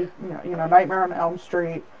 you know, Nightmare on Elm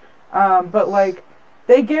Street. But like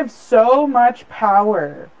they give so much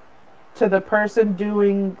power to the person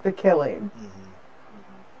doing the killing.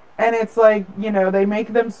 And it's like, you know, they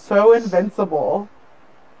make them so invincible.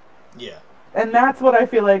 Yeah. And that's what I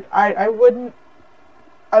feel like I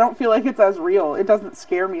don't feel like it's as real. It doesn't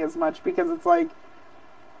scare me as much because it's like,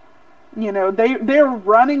 you know, they're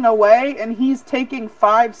running away and he's taking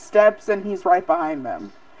 5 steps and he's right behind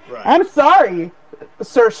them. Right. I'm sorry,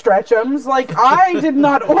 Sir Stretchums. Like, I did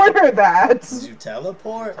not order that. Did you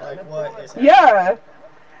teleport? Like, what is happening? Yeah.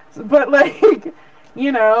 But, like,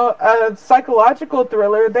 you know, a psychological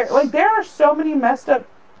thriller, there are so many messed up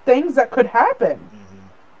things that could happen.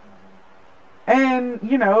 And,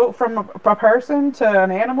 you know, from a person to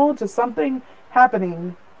an animal to something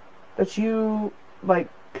happening that you, like,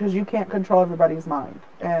 because you can't control everybody's mind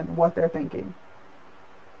and what they're thinking.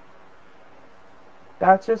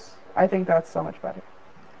 I think that's so much better.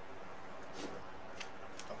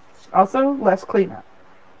 Also, less cleanup.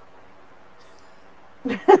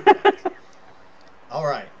 All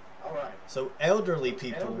right. So elderly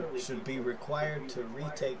people should be required to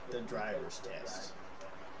retake the driver's test.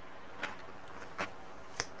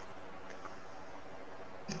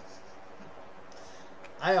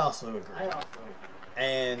 I also agree.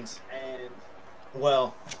 And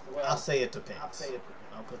well, I'll say it depends.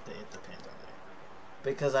 I'll put the it depends on there.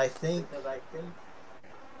 Because I think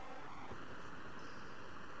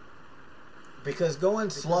because going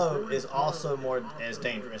slow is also more as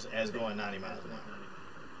dangerous as going 90 miles an hour.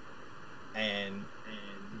 And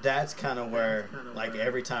that's kind of where, like,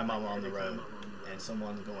 every time I'm on the road and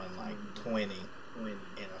someone's going like 20 in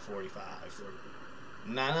a 45,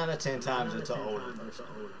 9 out of 10 times it's an older person.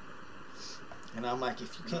 And I'm like,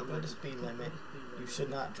 if you can't go the speed limit, you should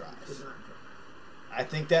not drive. I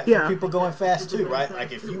think that for people going fast too, right?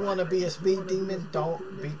 Like, if you want to be a speed demon, go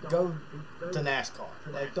to NASCAR.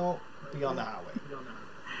 Like, don't be on the highway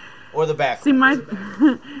or the back. See, my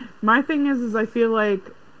thing is I feel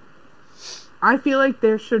like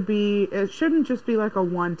there should be. It shouldn't just be like a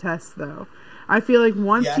one test though. I feel like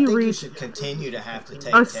once you reach, you should continue to have to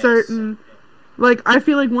take a certain. Like, I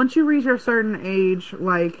feel like once you reach a certain age,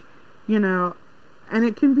 like, you know, and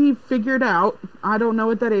it can be figured out. I don't know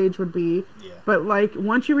what that age would be, but like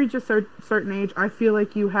once you reach a certain age, I feel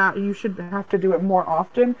like you should have to do it more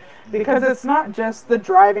often, because it's not just the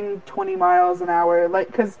driving 20 miles an hour. Like,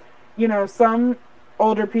 because, you know, some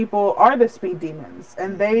older people are the speed demons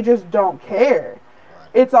and they just don't care.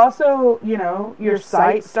 It's also, you know, your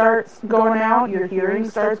sight starts going out, your hearing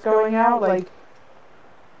starts going out, like,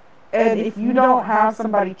 and if you don't have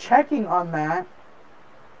somebody checking on that,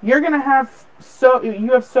 you're going to have so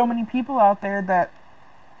many people out there that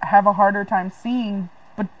have a harder time seeing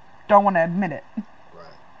but don't want to admit it.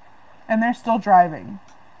 Right. And they're still driving.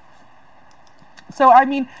 So, I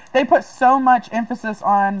mean, they put so much emphasis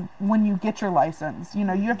on when you get your license. You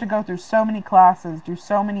know, you have to go through so many classes, do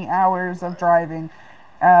so many hours of driving.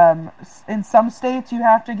 In some states, you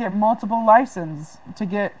have to get multiple licenses to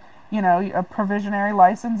get, you know, a provisionary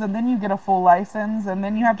license, and then you get a full license, and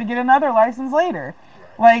then you have to get another license later.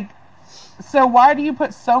 Like, so why do you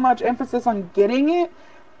put so much emphasis on getting it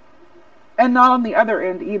and not on the other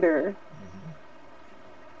end either?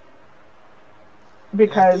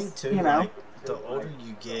 Because, think too, you know, like, the older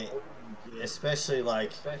you get, especially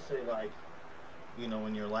like, you know,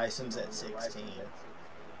 when you're licensed at 16,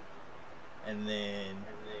 and then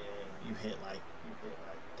you hit like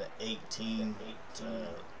the 18 to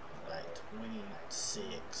like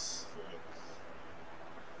 26,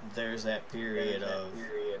 there's that period of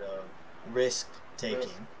risk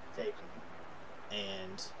taking,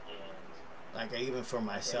 and like, even for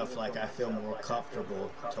myself, like, I feel more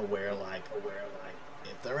comfortable to where, like,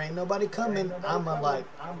 if there ain't nobody coming, I'ma like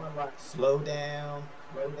slow down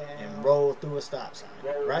and roll through a stop sign,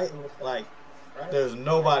 right? Like, there's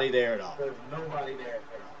nobody there at all. It's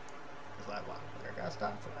like, well, there got to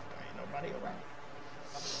stop for that. There ain't nobody around.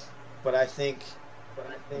 But I think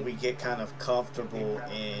we get kind of comfortable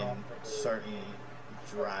in certain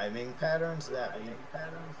driving patterns that we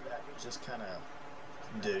just kind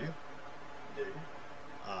of do.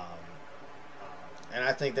 And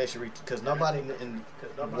I think they should because nobody in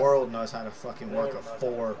the world knows how to fucking work a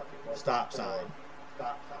 4 stop sign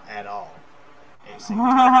at all.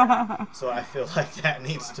 So I feel like that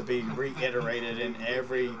needs to be reiterated in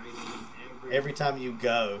every time you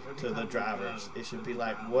go to the drivers. It should be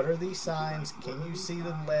like, what are these signs? Can you see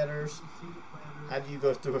the letters? How do you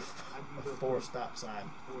go through a 4 stop sign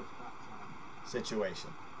situation?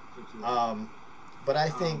 But I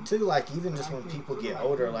think too, like, even just when people get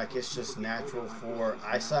older, like, it's just natural for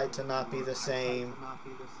eyesight to not be the same.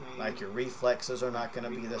 Like, your reflexes are not going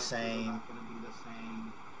to be the same.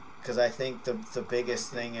 Because I think the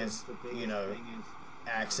biggest thing is, you know,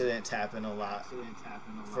 accidents happen a lot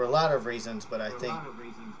for a lot of reasons, but I think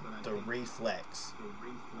the reflex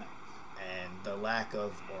and the lack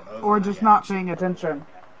of or just not paying attention.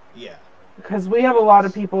 Yeah. Because we have a lot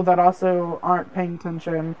of people that also aren't paying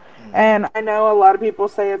attention. And I know a lot of people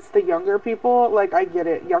say it's the younger people. Like, I get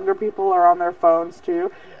it. Younger people are on their phones too.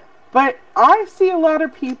 Yeah. But I see a lot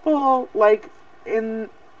of people, like, in...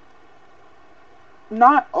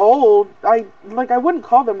 not old. I wouldn't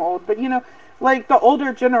call them old. But, you know, like, the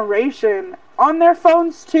older generation on their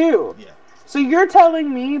phones too. Yeah. So you're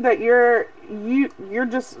telling me that you're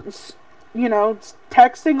just, you know,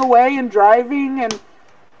 texting away and driving and...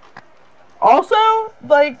 Also,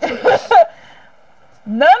 like,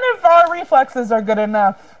 none of our reflexes are good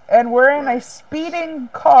enough, and we're in a speeding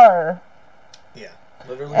car. Yeah.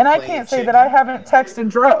 Literally And I playing can't say chicken. that I haven't texted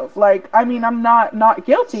and drove. Like, I mean, I'm not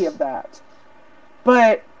guilty of that.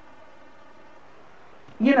 But,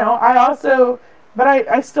 you know,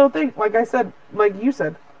 I still think, like I said, like you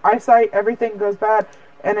said, eyesight, everything goes bad.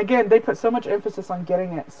 And again, they put so much emphasis on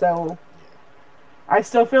getting it. So I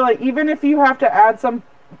still feel like even if you have to add some,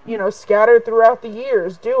 you know, scattered throughout the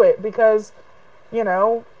years, do it because, you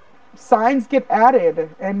know, signs get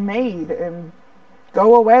added and made and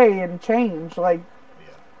go away and change. Like,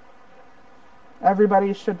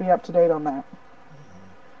 everybody should be up to date on that.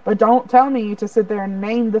 But don't tell me to sit there and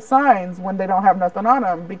name the signs when they don't have nothing on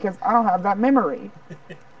them because I don't have that memory.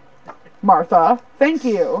 Martha, thank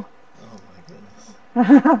you. Oh my goodness.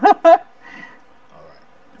 All right.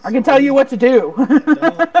 I can tell you what to do. I'm old.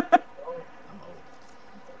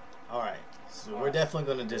 All right. So we're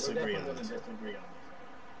definitely going to disagree on this.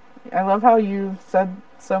 I love how you've said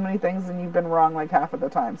so many things and you've been wrong like half of the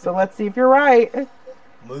time. So let's see if you're right.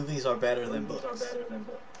 Movies are better than books.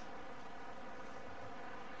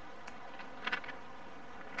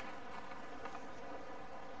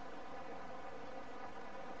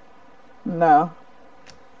 No.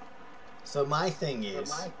 So my thing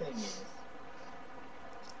is,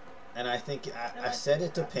 and I think I said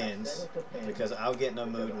it depends because I'll get in a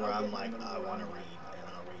mood where I'm like, I want to read, and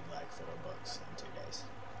I'll read like 4 books in 2 days.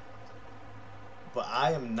 But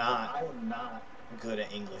I am not good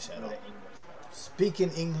at English at all.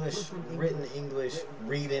 Speaking English, written English,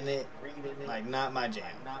 reading it, like not my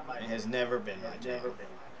jam. It has never been my jam.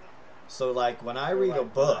 So like when I read a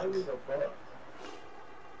book,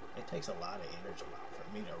 it takes a lot of energy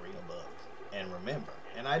for me to read a book and remember.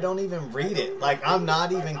 And I don't even read it. Like, I'm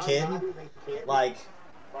not even kidding. Like,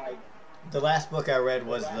 the last book I read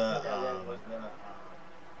was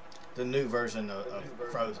the new version of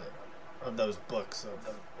Frozen. Of those books of,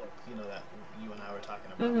 you know, that you and I were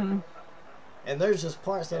talking about. Mm-hmm. And there's just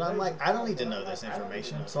parts that I'm like, I don't need to know this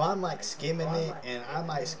information. So I'm like skimming it, and I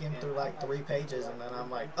might skim through like 3 pages, and then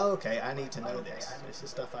I'm like, oh, okay, I need to know this. This is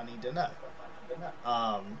stuff I need to know.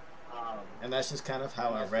 And that's just kind of how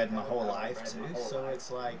I read my whole life too. So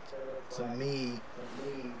it's like, to me,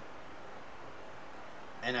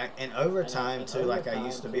 and over time too, like I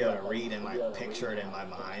used to be able to read and like picture it in my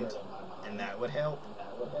mind, and that would help.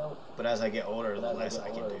 But as I get older, the less I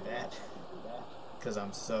can do that because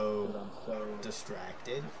I'm so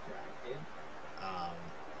distracted.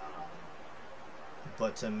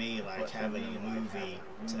 But to me, like having a movie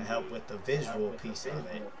to help with the visual piece of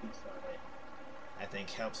it, I think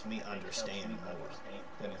helps me understand more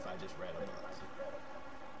than if I just read a book.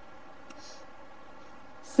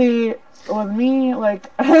 See, with me,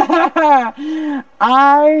 like,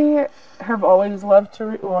 I have always loved to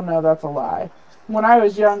read. Well, no, that's a lie. When I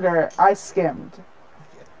was younger, I skimmed.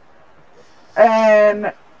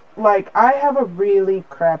 And, like, I have a really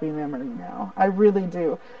crappy memory now. I really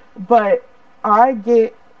do. But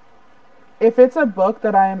if it's a book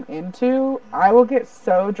that I am into, I will get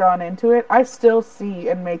so drawn into it. I still see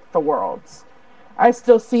and make the worlds. I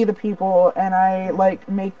still see the people and I like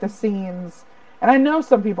make the scenes. And I know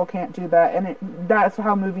some people can't do that and that's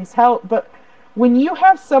how movies help. But when you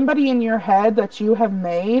have somebody in your head that you have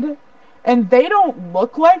made and they don't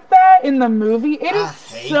look like that in the movie, it is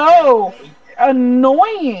so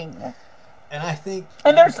annoying. And I think...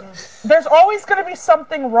 And there's always going to be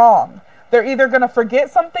something wrong. They're either going to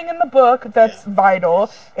forget something in the book that's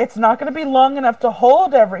vital. It's not going to be long enough to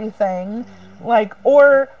hold everything. Like,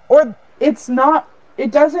 or it's not,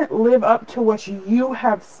 it doesn't live up to what you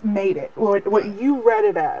have made it, what you read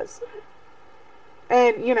it as.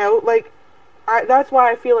 And, you know, like, that's why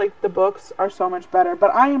I feel like the books are so much better.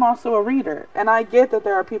 But I am also a reader. And I get that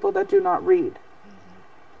there are people that do not read.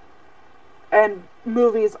 And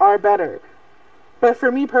movies are better. But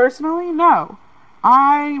for me personally, no.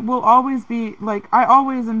 I will always be, like, I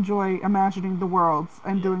always enjoy imagining the worlds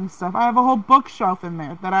and doing stuff. I have a whole bookshelf in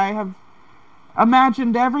there that I have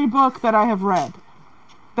imagined every book that I have read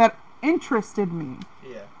that interested me,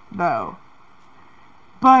 though.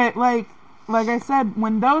 But, like I said,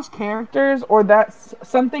 when those characters or that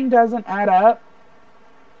something doesn't add up,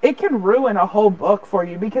 it can ruin a whole book for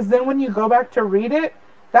you. Because then when you go back to read it,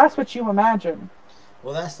 that's what you imagine.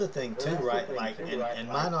 Well, that's the thing too, right? Like, and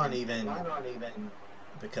mine aren't even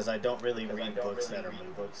because I don't really read books that are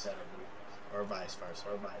movies, or vice versa,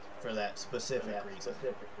 for that specific reason.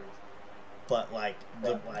 But like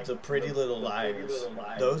the Pretty Little Liars,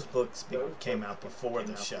 those books came out before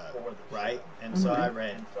the show, right? And so I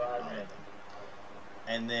read all of them.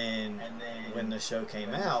 And then when the show came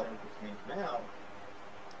out,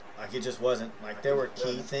 like, it just wasn't, like, there were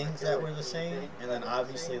key things that were the same, and then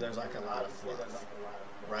obviously there's, like, a lot of fluff,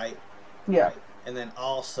 right? Yeah. And then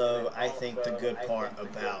also, I think the good part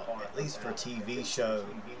about, at least for TV show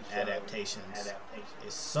adaptations,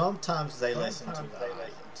 is sometimes they listen to the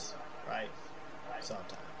audience, right?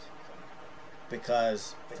 Sometimes.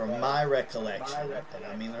 Because from my recollection, and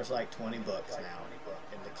I mean there's like 20 books now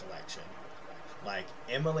in the collection, like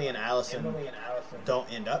Emily and Allison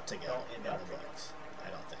don't end up together in the books, I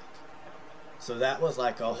don't think. So that was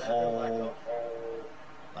like a whole,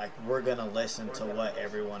 like, we're gonna listen to what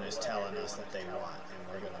everyone is telling us that they want, and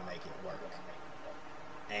we're gonna make it work.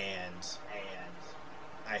 And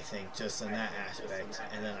I think just in that aspect,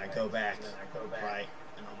 and then I go back, right?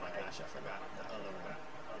 And oh my gosh, I forgot the other one.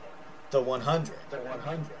 The 100.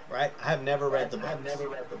 Right? I have never read the books.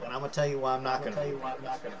 And I'm gonna tell you why I'm not gonna read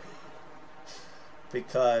them.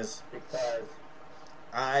 Because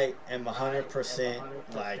I am 100%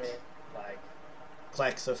 like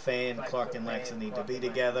Clexa fan. Clark and Lexa need to be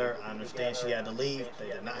together. I understand she had to leave. They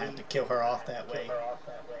did not have to kill her off that way.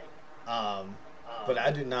 But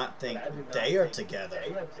I do not think they are together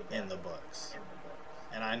in the books.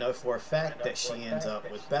 And I know for a fact that she ends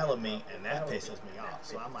up with Bellamy, and that pisses me off.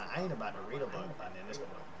 So I'm like, I ain't about to read a book, and then this one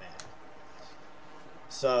be mad.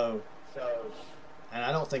 So, and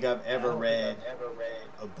I don't think I've ever read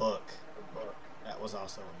a book that was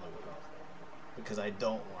also a movie, because I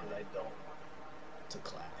don't want it to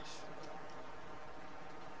clash.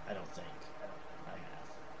 I don't think I have.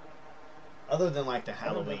 Other than like the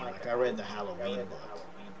Halloween, like I read the Halloween book.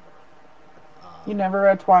 You never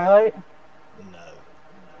read Twilight? No.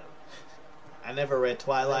 I never read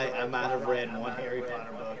Twilight. I might have read one Harry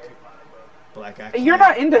Potter book. But like You're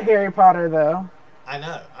not into Harry Potter, though. I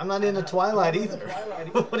know. I'm not into Twilight either.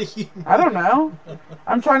 What do you mean? I don't know.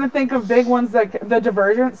 I'm trying to think of big ones like the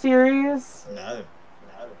Divergent series. No.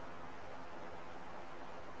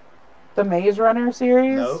 The Maze Runner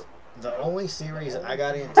series. Nope. The only series I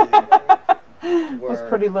got into was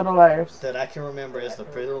Pretty Little Liars. That I can remember is the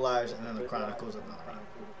Pretty Little Liars and then the Chronicles of Narnia.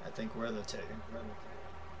 I think we're the two.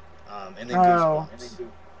 And then Goosebumps.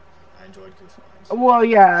 I enjoyed Goosebumps. Well,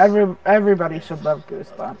 yeah, everybody should love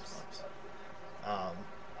Goosebumps.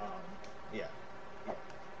 Yeah.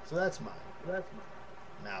 So that's mine.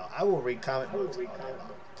 Now, I will read comic books all day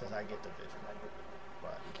long because I get the vision.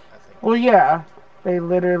 But I think well, yeah, they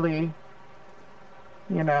literally,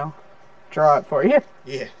 draw it for you.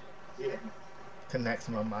 Yeah. Connects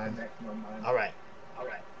my mind. All right.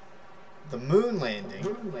 The moon landing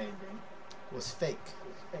was fake.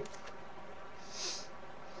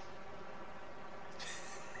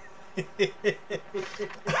 We're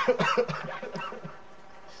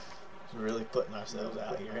really putting ourselves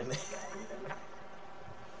out here, isn't it?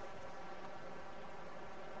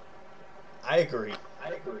 I agree.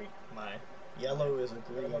 My yellow is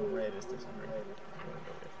agreeing, red is disagreeing.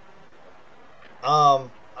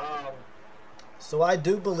 So I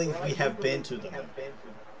do believe we have been to the moon.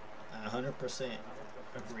 I 100%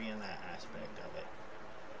 agree in that aspect of it.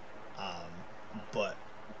 But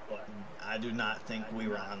I do not think we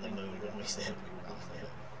were on the moon when we said we were on the moon.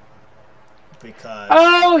 Because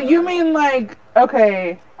oh, you mean like,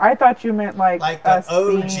 okay, I thought you meant like the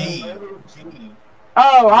OG.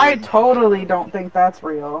 Oh, I totally don't think that's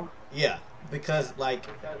real. Yeah, because like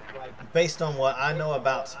based on what I know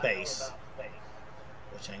about space,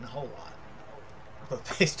 which ain't a whole lot,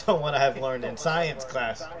 but based on what I have learned in science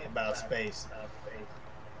class about space,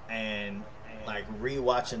 and like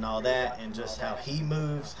rewatching all that, and just how he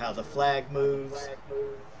moves, how the flag moves,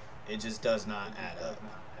 it just does not add up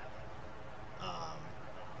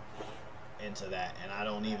into that. And I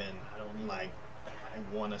don't like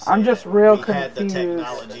want to say I'm just that real we confused. had the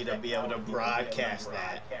technology to be able to broadcast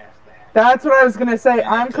that. That's what I was gonna say.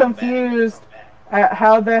 I'm confused at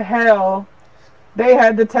how the hell they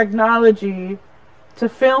had the technology to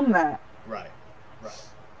film that. Right.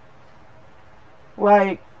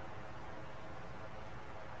 Like,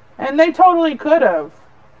 and they totally could have.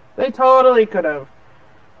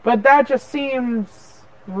 But that just seems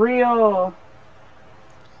real.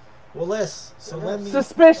 Well, let me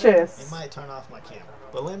suspicious. It might turn off my camera,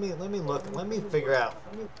 but let me look. Let me figure out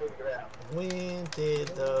when did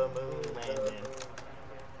the moon landing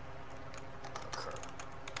occur.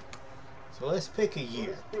 So let's pick a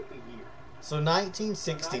year. So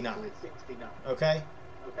 1969. Okay.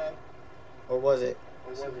 Or was it?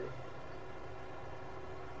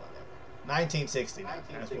 1969.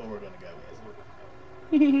 That's what we're gonna go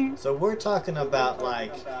with. So we're talking about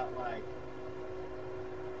like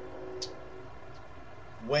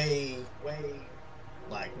way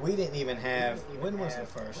like we didn't even have. When was the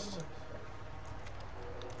first?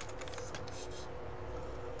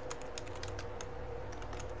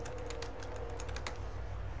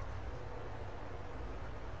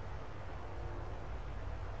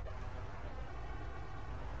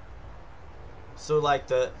 So like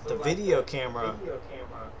the video camera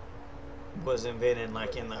was invented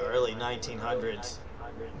like in the early 1900s,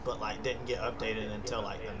 but like didn't get updated until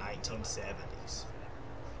like the 1970s.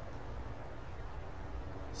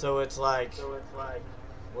 So it's like,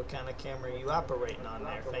 what kind of camera are you operating on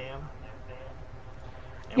there, fam?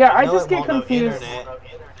 And Yeah, we I know just it get won't know confused. internet.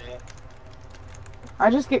 I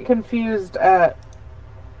just get confused at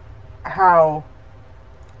how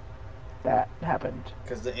that happened.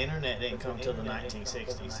 Because the internet didn't come till the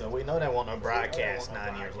 1960s, so we know there won't no broadcast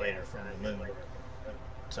 9 years later from the moon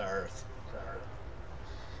to Earth.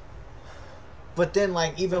 But then,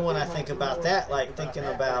 like, even when I think about that, like, thinking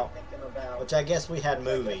about, which I guess we had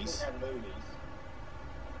movies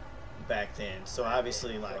back then, so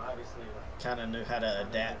obviously, like, kind of knew how to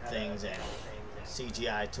adapt things and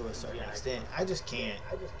CGI to a certain extent. I just can't.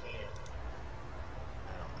 I don't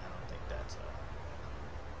think that's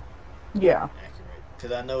Yeah. accurate.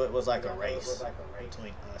 Because I know it was like a race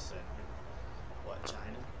between us and, what,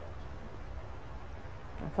 China?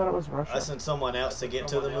 I thought it was Russia. Us and someone else to get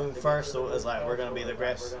to the moon first, so it was like, we're going to be the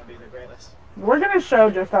greatest. We're going to show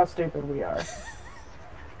just how stupid we are. We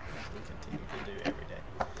continue to do every day.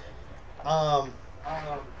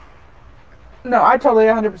 No, I totally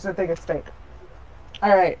 100% think it's fake.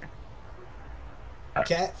 Alright.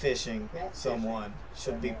 Catfishing someone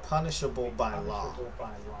should be punishable by law.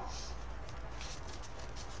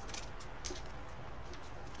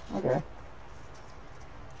 Okay.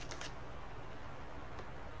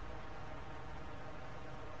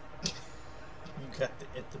 You got the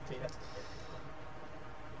it depends.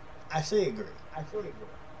 I say agree.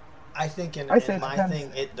 I think in I say it my depends.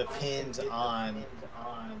 thing, it depends on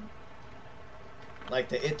like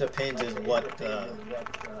the it depends is what the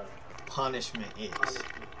punishment is.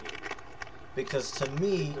 Because to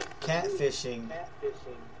me, catfishing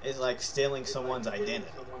is like stealing someone's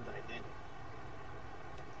identity.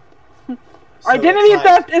 So Identity it's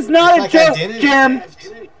theft is not a it's joke, identity Jim.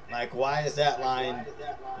 theft. Like, why is that line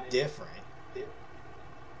different?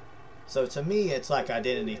 So to me, it's like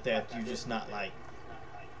identity theft. You're just not like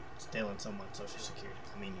stealing someone's social security.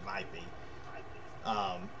 I mean, you might be,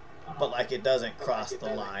 but like it doesn't cross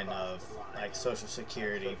the line of like social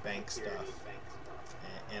security, bank stuff,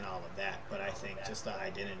 and all of that. But I think just the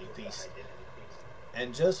identity piece,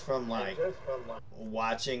 and just from like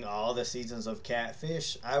watching all the seasons of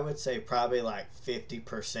Catfish, I would say probably like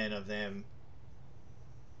 50% of them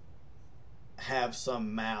have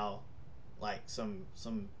some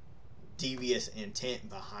some devious intent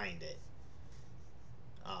behind it.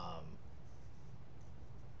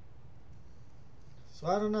 So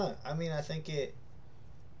I don't know. I mean, I think it,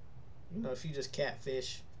 if you just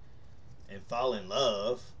catfish and fall in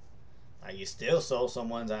love, like you still stole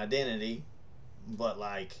someone's identity, but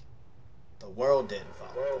like the world didn't fall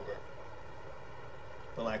for it.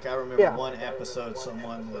 But like I remember one episode,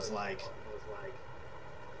 someone was like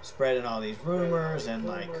spreading all these rumors and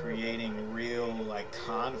like creating real like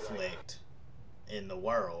conflict in the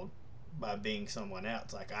world by being someone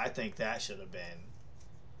else. Like I think that should have been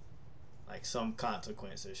like some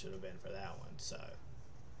consequences should have been for that one. So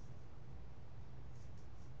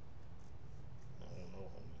I don't know,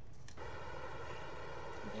 homie.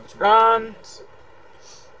 What's your opinions?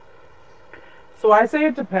 So I say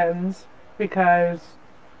it depends because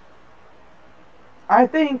I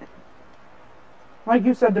think, like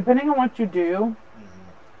you said, depending on what you do,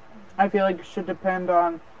 I feel like it should depend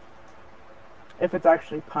on if it's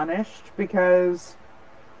actually punished, because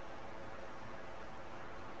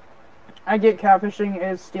I get catfishing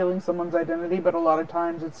is stealing someone's identity, but a lot of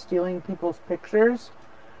times it's stealing people's pictures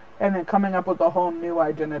and then coming up with a whole new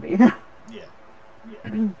identity. Yeah.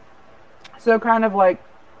 So kind of like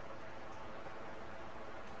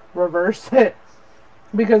reverse it,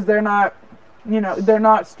 because they're not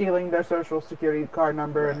stealing their social security card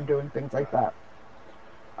number and doing things like that.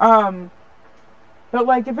 But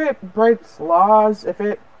like if it breaks laws, if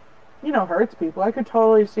it, hurts people, I could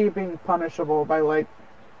totally see it being punishable by like,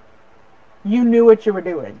 you knew what you were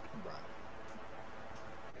doing.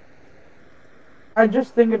 I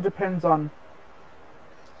just think it depends on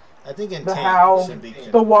I think intent the how, should be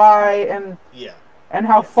the why, and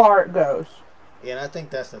how far it goes. Yeah, and I think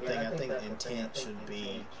that's the thing. I think intent should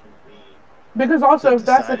be Because also, the if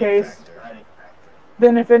that's the deciding case, factor.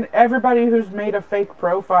 then if everybody who's made a fake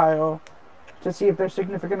profile to see if their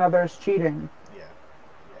significant other is cheating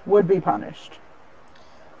would be punished.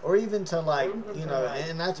 Or even to like,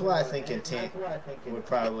 and that's why I think intent would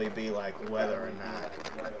probably be like whether or not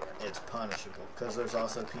it's punishable. Because there's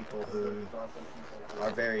also people who are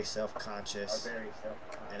very self-conscious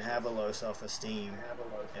and have a low self-esteem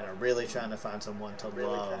and are really trying to find someone to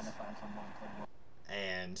love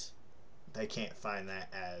and they can't find that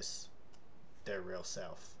as their real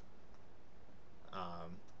self.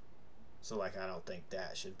 So like I don't think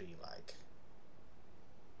that should be like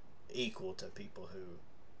equal to people who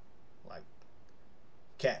like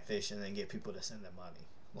catfish and then get people to send them money.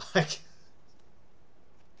 Like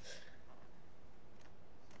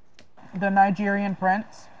The Nigerian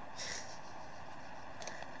prince.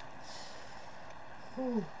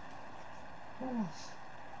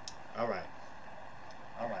 all right.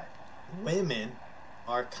 Women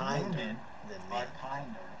are kinder than men.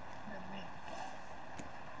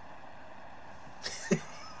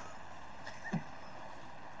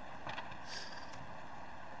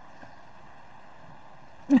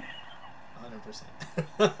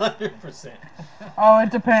 100%. Oh,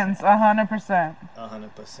 it depends. 100%.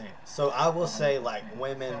 100%. So I will say like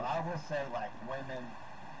women. I'm gonna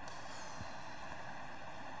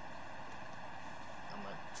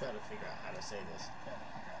try to figure out how to say this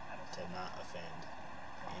to not offend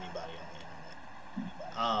anybody on the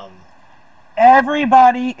internet.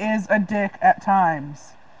 Everybody is a dick at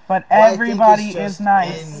times, but Well, everybody is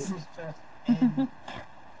nice.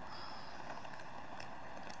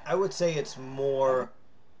 I would say it's more.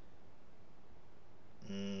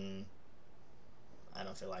 I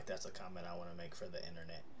don't feel like that's a comment I want to make for the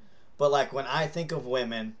internet. But like when I think of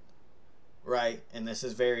women, right, and this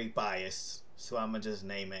is very biased, so I'm gonna just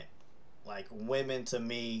name it. Like women to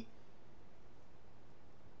me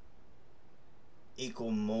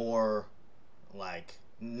equal more like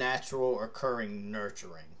natural occurring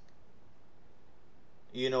nurturing.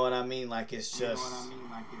 You know what I mean? Like it's just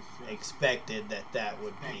expected that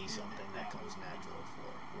would be something that comes natural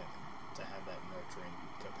for women to have that nurturing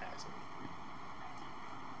capacity.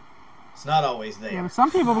 It's not always there. Yeah, but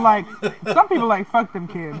some people like fuck them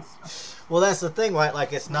kids. Well, that's the thing, right?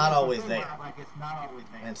 Like it's not always there.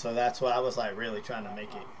 And so that's why I was like really trying to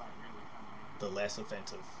make it the less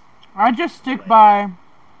offensive. I just stick by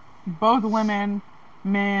both women,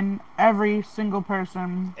 men, every single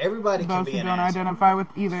person. Everybody can Those be who an don't asshole. identify with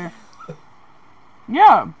either.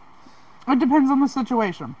 Yeah, it depends on the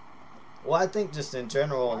situation. Well, I think just in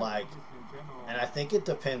general, like, and I think it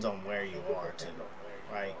depends on where you are too,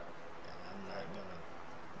 right? And I'm not gonna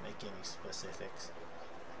make any specifics,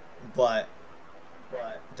 but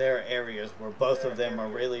there are areas where both of them are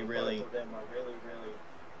really, really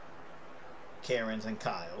Karens and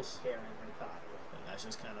Kyles, and that's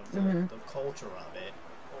just kind of the culture of it.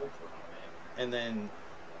 And then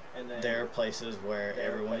there are places where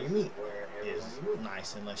everyone you meet is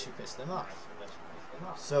nice unless you piss them off.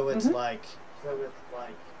 So it's like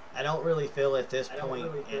I don't really feel at this point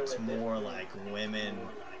it's more like women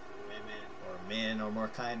or men are more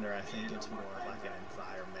kinder. I think it's more of like an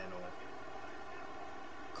environmental,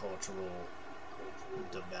 cultural,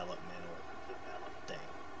 developmental thing.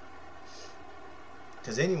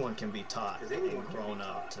 Because anyone can be taught and grown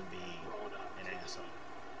up to be an asshole.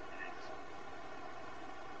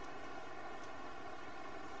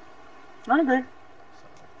 I agree.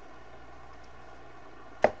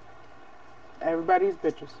 Everybody's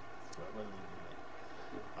bitches.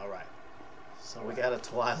 All right. So we got a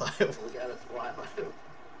Twilight.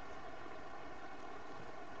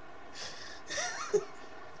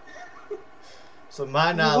 So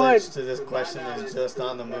my knowledge to this question is just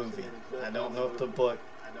on the movie. I don't know if the book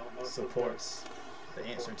supports the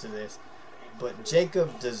answer to this, but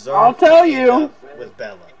Jacob deserved I'll tell to end you. up with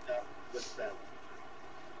Bella.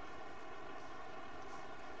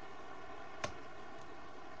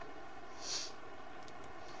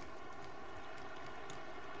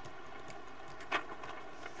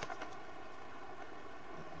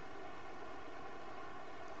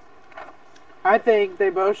 I think they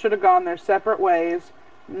both should have gone their separate ways.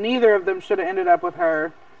 Neither of them should have ended up with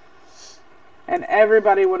her. And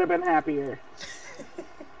everybody would have been happier.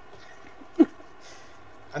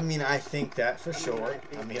 I mean, I think that for sure.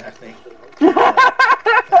 I mean, I think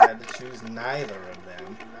I had to choose neither of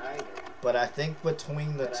them. But I think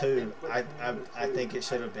between the two, I think it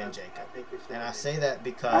should have been Jacob. And I say that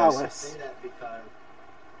because Alice.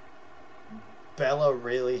 Bella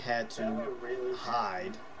really had to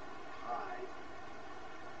hide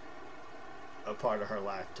a part of her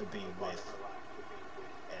life to be with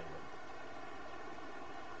Edward.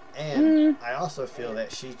 And I also feel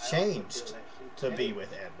that she changed to be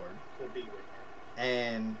with Edward.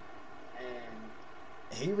 And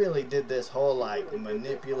he really did this whole like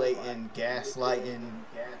manipulating, gaslighting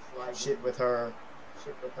shit with her,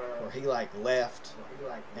 where he like left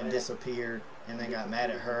and disappeared and then got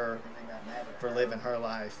mad at her for living her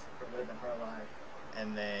life,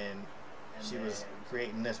 and then she was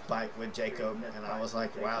creating this bike with Jacob, and I was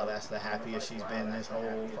like, wow, that's the happiest she's been this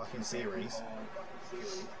whole fucking series.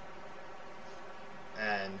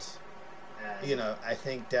 And I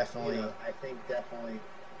think definitely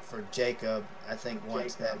for Jacob, I think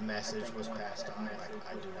once that message was passed on, like,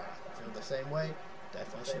 I do not feel the same way.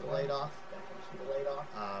 Definitely should have laid off.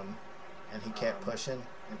 And he kept pushing.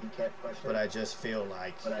 But I just feel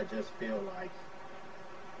like Edward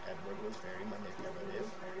was very manipulative.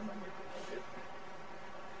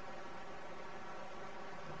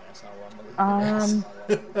 That's how I'm gonna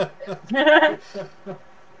leave it.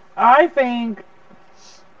 I think,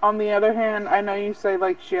 on the other hand, I know you say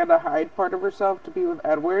like she had to hide part of herself to be with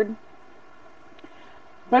Edward,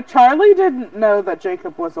 but Charlie didn't know that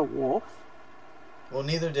Jacob was a wolf. Well,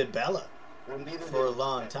 neither did Bella. For a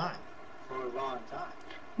long time.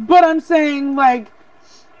 But I'm saying, like,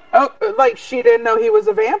 she didn't know he was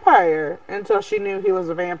a vampire until she knew he was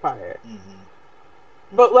a vampire. Mm-hmm.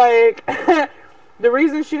 But, like, the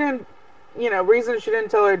reason she didn't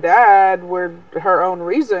tell her dad were her own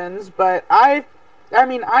reasons. But I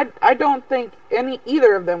don't think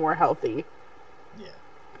either of them were healthy. Yeah.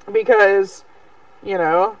 Because,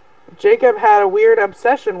 Jacob had a weird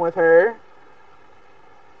obsession with her.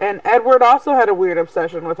 And Edward also had a weird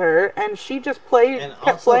obsession with her, and she just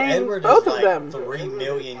kept playing Edward both is of them. 3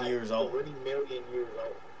 million years old.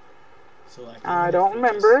 So like, I don't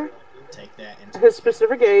remember take that into his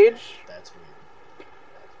specific age. That's weird.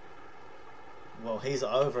 Well, he's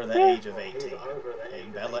over the age of 18,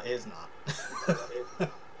 and Bella is not.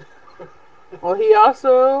 Well, he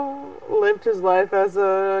also lived his life as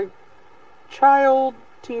a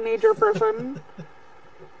teenager person.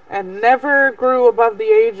 And never grew above the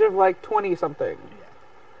age of, like, 20-something. Yeah.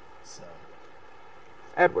 So.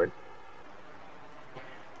 Edward.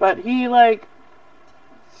 But he, like,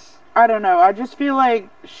 I don't know. I just feel like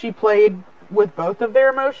she played with both of their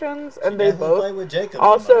emotions. And they both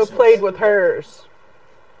also played with hers.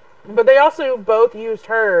 But they also both used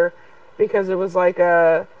her because it was like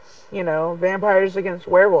a, vampires against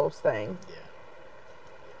werewolves thing. Yeah.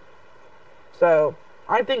 So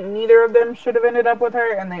I think neither of them should have ended up with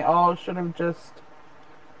her, and they all should have just...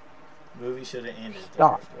 Movie should have ended.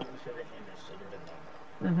 Stopped.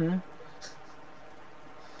 Mm-hmm.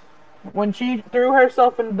 When she threw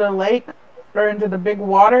herself into the lake, or into the big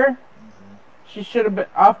water, she should have been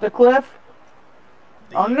off the cliff.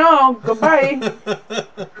 Oh no, goodbye.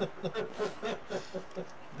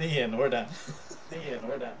 The end, we're done.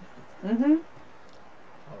 Mm-hmm.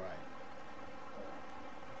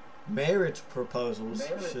 Marriage proposals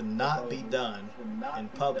should not be done in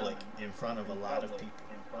public in front of a lot of people.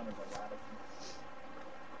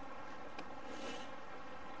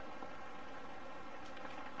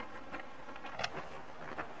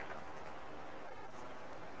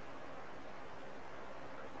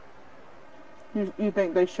 You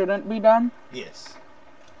think they shouldn't be done? Yes.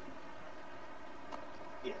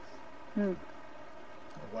 Hmm.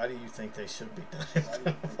 Why do you think they should be done in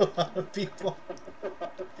front of a lot of people?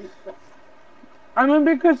 I mean,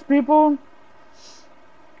 because people...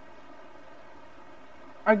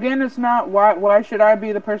 Again, it's not why should I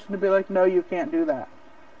be the person to be like, no, you can't do that.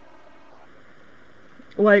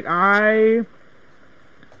 Like, I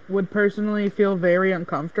would personally feel very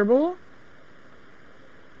uncomfortable.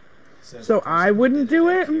 So I wouldn't do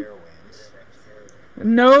it.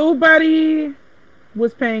 Nobody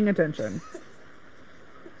was paying attention.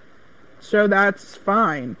 So that's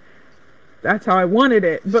fine. That's how I wanted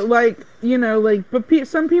it. But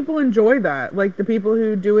some people enjoy that. Like the people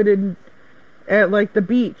who do it at like the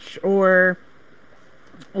beach or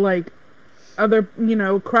like other,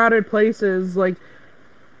 crowded places. Like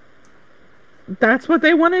that's what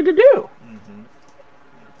they wanted to do. Mm-hmm.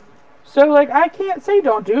 So like I can't say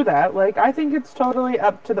don't do that. Like I think it's totally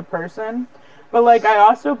up to the person. But like I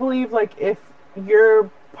also believe like if your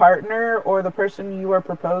partner or the person you are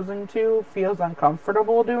proposing to feels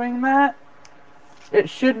uncomfortable doing that, it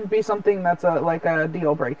shouldn't be something that's a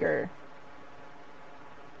deal breaker.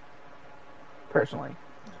 Personally.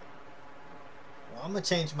 Well, I'm gonna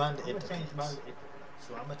change mine to it depends.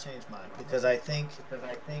 So I'm gonna change mine because I think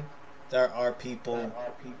there are people,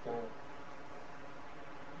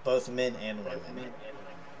 both men and women,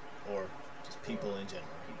 or just people in general,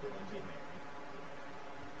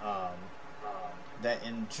 that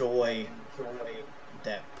enjoy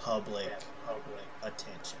that public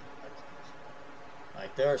attention.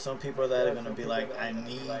 Like there are some people that are gonna be like, I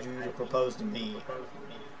need you to propose to me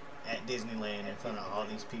at Disneyland in front of all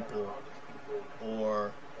these people,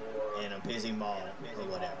 or in a busy mall or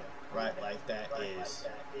whatever, right? Like that is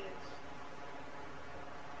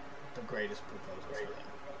the greatest proposal for them.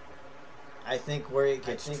 I think where it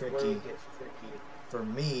gets tricky for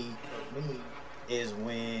me is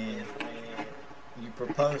when you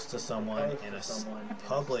propose to someone in a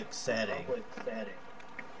public setting.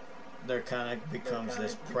 There kind of becomes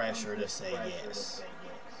this pressure to say yes.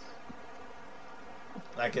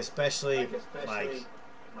 Like, especially, like,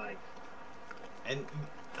 and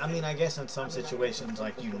I mean, I guess in some situations,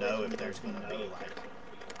 like, if there's going to be, like,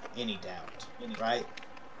 any doubt, right?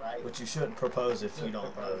 Which you shouldn't propose if you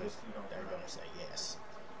don't know if they're going to say yes.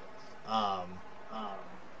 Um,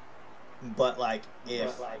 but, like,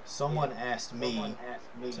 if someone asked me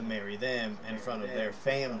to marry them in front of their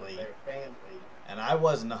family, and I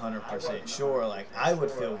wasn't 100% sure, like, I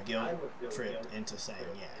would feel guilt tripped into saying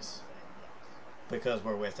yes because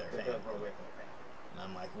we're with their family. And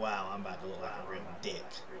I'm like, wow, I'm about to look like a real dick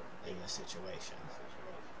in this situation.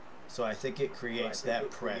 So I think it creates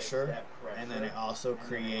that pressure, and then it also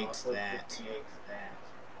creates that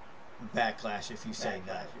backlash if you say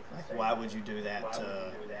no. Like, why would you do that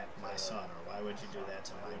to my son, or why would you do that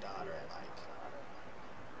to my daughter? Like,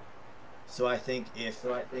 so I think if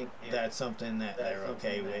that's something that they're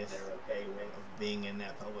okay with, of being in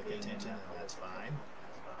that public attention, then that's fine.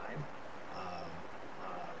 Um,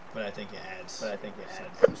 but I think it adds some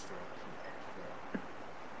extra.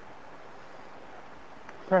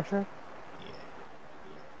 Pressure.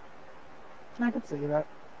 Yeah. I could see that.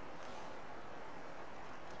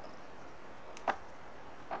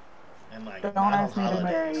 And like, Don't not on ask me to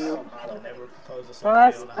marry holidays. you. Don't ever propose to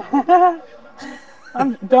Don't somebody on a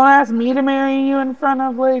holiday. don't ask me to marry you in front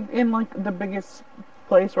of in the biggest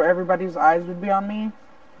place where everybody's eyes would be on me.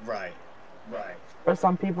 Right. But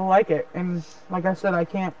some people like it, and like I said, I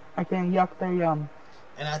can't yuck their yum.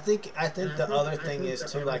 And I think the other thing is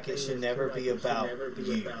too, like, it should never be about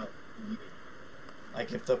you.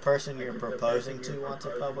 Like, if the person you're proposing to wants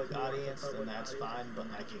a public audience, then that's fine.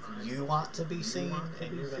 But like, if you want to be seen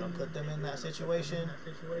and you're gonna put them in that situation,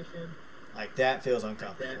 like, that feels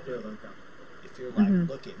uncomfortable. If you're like,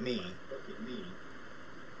 look at me,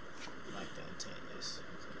 like the intent is.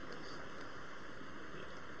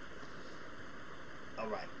 All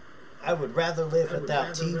right. I would rather live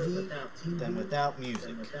without TV than without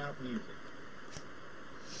music.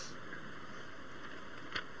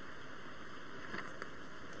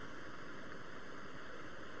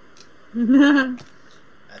 I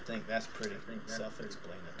think that's pretty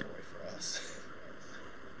self-explanatory for us.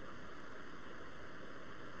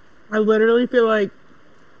 I literally feel like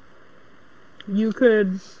you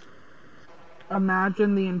could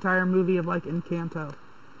imagine the entire movie of like Encanto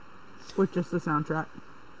with just the soundtrack.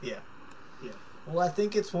 Yeah. Well, I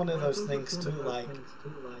think it's one of those things too. Like,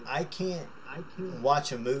 I can't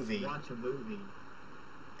watch a movie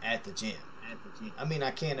at the gym. I mean, I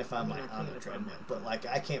can if I'm like on the treadmill, but like,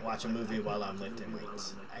 I can't watch a movie while I'm lifting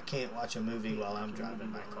weights. I can't watch a movie while I'm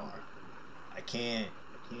driving my car. I can't.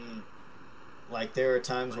 Like, there are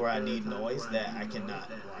times where I need noise that I cannot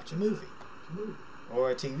watch a movie or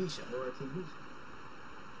a TV show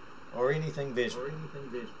or anything visual.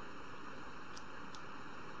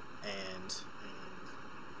 And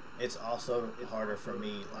it's also harder for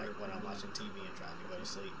me, like, when I'm watching TV and trying to go to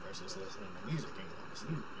sleep versus listening to music and going to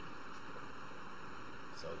sleep.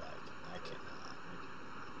 So, like, I cannot.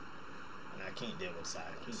 And I can't deal with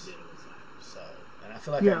silence. So, and I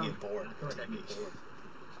feel like I get bored with TV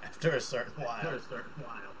after a certain while.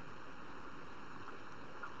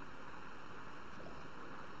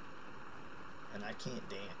 And I can't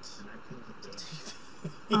dance to TV.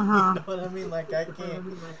 You know what I mean? Like, I can't.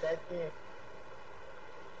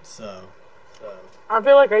 So. I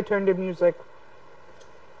feel like I turn to music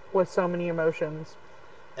with so many emotions.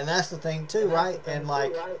 And that's the thing too, right? And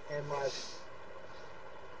like,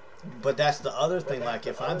 but that's the other thing. Like,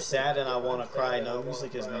 if I'm sad and I want to cry, no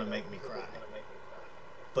music is going to make me cry.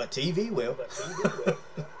 But TV will.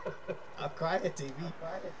 I'll cry at TV.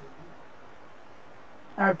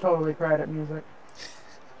 I've totally cried at music.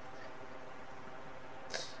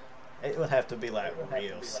 It would have to be like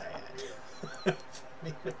real sad.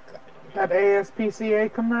 That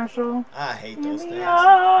ASPCA commercial. I hate those things. They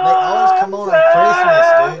always come on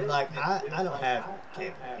Christmas, dude. Like, I don't have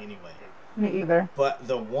cable anyway. Me either. But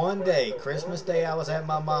the one day, Christmas Day, I was at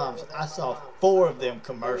my mom's, I saw 4 of them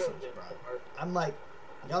commercials, bro. I'm like,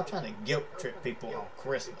 y'all trying to guilt trip people on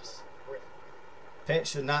Christmas. Pets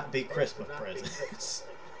should not be Christmas presents.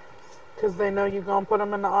 Because they know you're going to put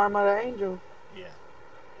them in the arm of the angel. Yeah.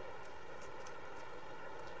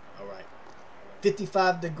 All right.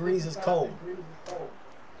 55 degrees is cold.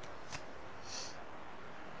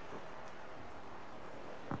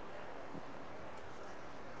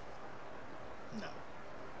 No.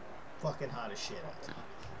 Fucking hot as shit outside.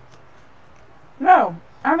 No,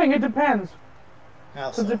 I think it depends. How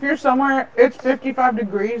Because so? if you're somewhere, it's 55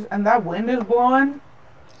 degrees and that wind is blowing.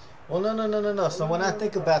 Well, no. So when I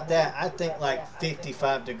think about that, I think like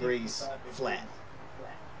 55 degrees flat.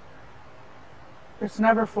 It's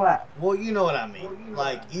never flat. Well, you know what I mean.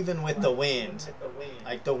 Like, even with the wind,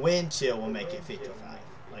 like the wind chill will make it 55.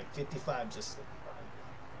 Like 55 just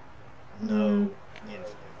no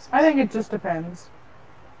influence. I think it just depends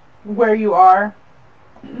where you are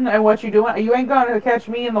and what you're doing. You ain't going to catch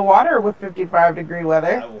me in the water with 55-degree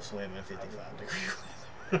weather. I will swim in 55 degree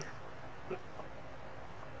weather.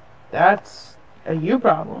 That's a you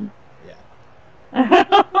problem. Yeah.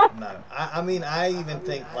 No. I mean, I even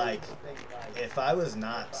think, like, if I was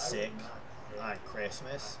not sick on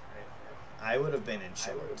Christmas, I would have been in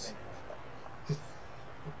shorts.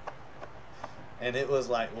 And it was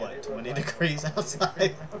like, what, 20 degrees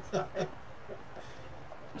outside?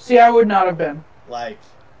 See, I would not have been. Like,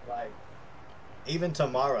 even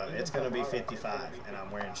tomorrow, it's going to be 55, and I'm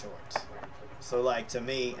wearing shorts. So, like, to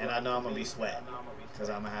me, and I know I'm going to be sweating, because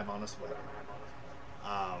I'm going to have on a sweater.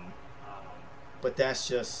 But that's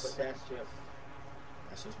just my body.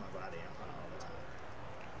 I'm hot all the time.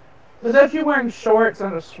 But that's you wearing shorts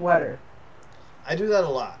and a sweater. I do that a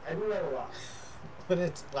lot. But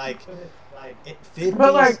it's like, it 50s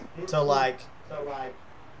But, like, to like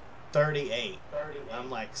 38. I'm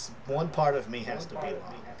like, one part of me has to be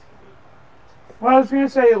long. Well, I was going to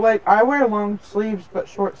say, like, I wear long sleeves but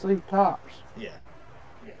short sleeve tops. Yeah.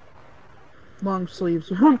 Long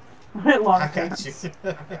sleeves. I wear long I pants. got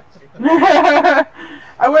you.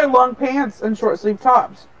 I wear long pants and short sleeve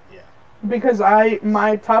tops. Yeah. Because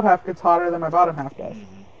my top half gets hotter than my bottom half does.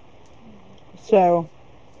 So,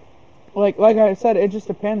 like I said, it just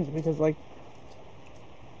depends because, like,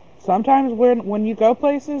 sometimes when you go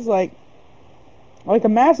places, like a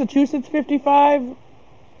Massachusetts 55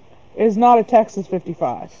 is not a Texas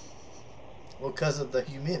 55. Well, because of the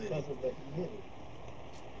humidity.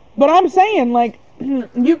 But I'm saying, like,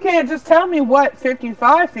 you can't just tell me what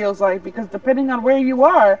 55 feels like because depending on where you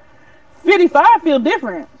are, 55 feels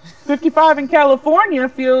different. 55 in California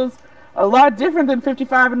feels a lot different than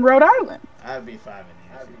 55 in Rhode Island. I'd be fine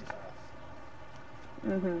in 55.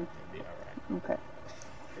 Mm-hmm. It'd be alright. Okay.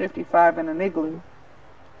 55 in an igloo.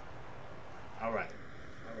 Alright.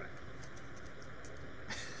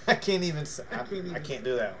 I can't even say, I can't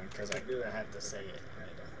do that one because I have to say it.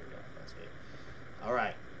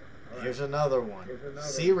 Alright. Here's another one.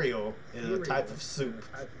 Cereal is a type of soup.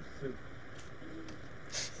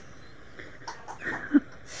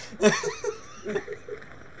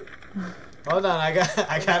 Hold on,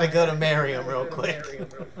 I gotta go to Merriam real quick.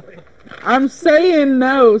 I'm saying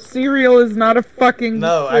no. Cereal is not a fucking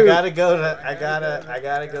No, soup. I gotta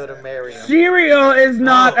go to Merriam. Cereal is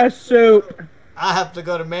not No. a soup. I have to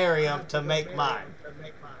go to Merriam to make mine.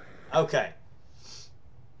 Okay.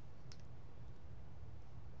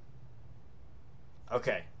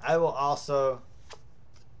 Okay, I will also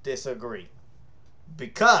disagree.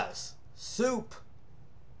 Because soup,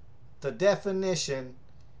 the definition,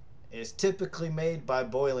 is typically made by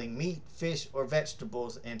boiling meat, fish, or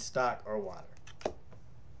vegetables in stock or water.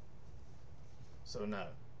 So no,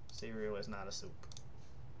 cereal is not a soup.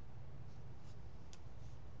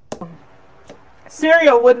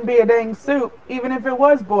 Cereal wouldn't be a dang soup, even if it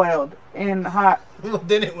was boiled in hot. Well,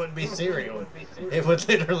 then it wouldn't be cereal. It would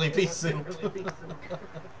literally be soup.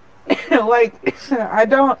 Like, I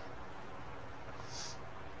don't.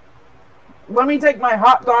 Let me take my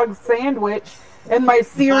hot dog sandwich and my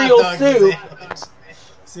cereal Hot dog soup. sandwich.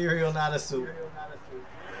 Cereal, not a soup.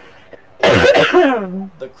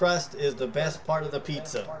 The crust is the best part of the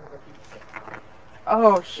pizza.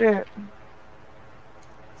 Oh, shit.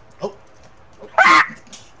 Oh.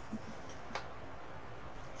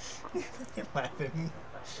 You're laughing at me.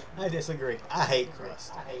 I disagree. I hate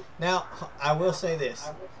crust. Now, I will say this.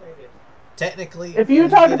 Technically, If you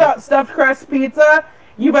talk about stuffed crust pizza,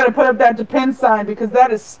 you better put up that depends sign because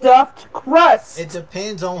that is stuffed crust. it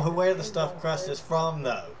depends on where the stuffed crust is from,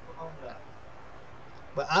 though.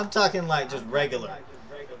 But I'm talking like just regular.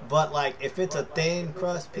 But like if it's a thin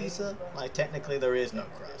crust pizza, like technically there is no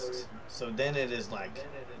crust. So then it is like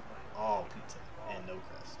all pizza and no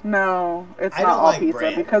crust. No, it's I not don't all like pizza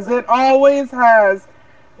bread. because it always has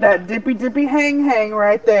that dippy hang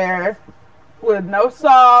right there with no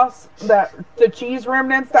sauce, that the cheese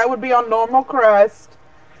remnants that would be on normal crust.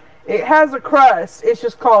 It has a crust. It's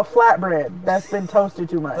just called flatbread that's been toasted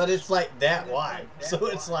too much. But it's like that wide. So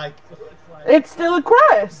it's like, It's still a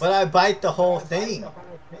crust. but I bite the whole thing.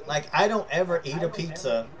 Like I don't ever eat a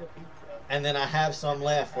pizza and then I have some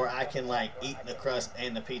left where I can like eat the crust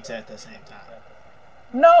and the pizza at the same time.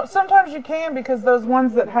 No, sometimes you can because those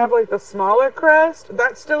ones that have like the smaller crust,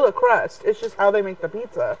 that's still a crust. It's just how they make the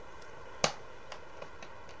pizza.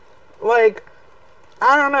 Like,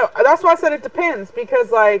 I don't know. That's why I said it depends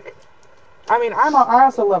because, like, I mean, I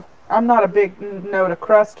also love. I'm not a big no to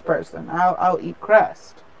crust person. I'll eat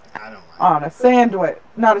crust I don't like on a sandwich,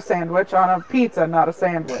 not a sandwich on a pizza, not a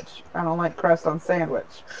sandwich. I don't like crust on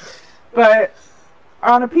sandwich, but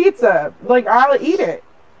on a pizza, like I'll eat it,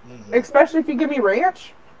 especially if you give me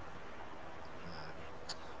ranch.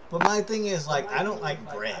 But my thing is, like, I don't like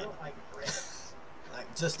bread. Like,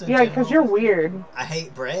 just in Yeah, because you're general, weird, I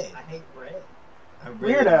hate bread. I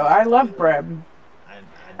really weirdo. do. I love bread.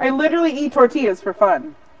 I literally eat tortillas for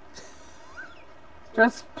fun.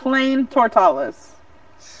 Just plain tortillas.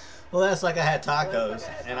 Well, that's like I had tacos,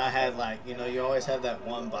 and I had, like, you know, you always have that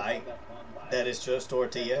one bite that is just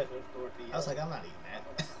tortilla. I was like, I'm not eating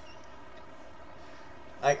that.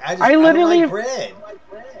 Like, I literally, don't like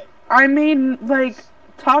bread. I made like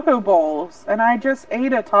taco bowls, and I just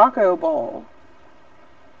ate a taco bowl.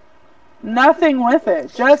 Nothing with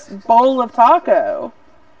it, just bowl of taco.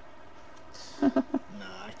 No,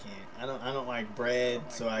 I can't. I don't like bread,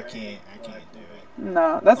 so I can't do it.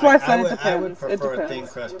 No, that's why I Like, said it I would depends. It prefer a thin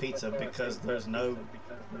depends. crust pizza because there's no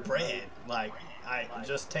bread. Like, I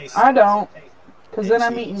just taste I don't, because and then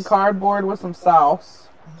I'm eating cheese. cardboard with some sauce.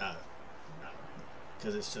 No,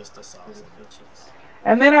 because it's just the sauce and the cheese.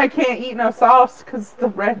 And then I can't eat no sauce because the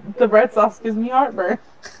red sauce gives me heartburn.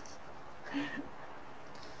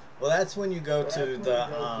 Well, that's when you go to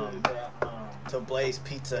the to Blaze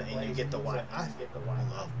Pizza and you get the white. I love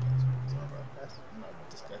Blaze Pizza, bro. That's another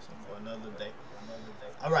discussion for another day.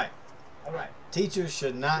 All right. Teachers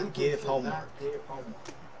should not give homework.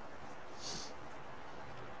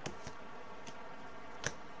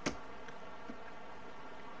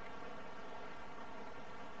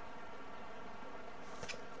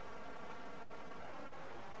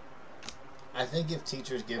 I think if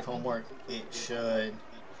teachers give homework, it should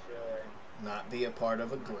not be a part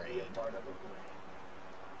of a grade.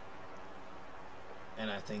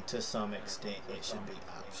 And I think to some extent it should be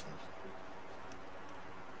optional.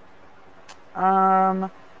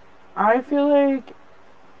 I feel like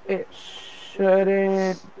it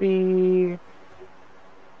shouldn't be.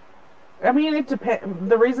 I mean, it depends.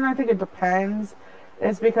 The reason I think it depends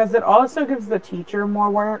is because it also gives the teacher more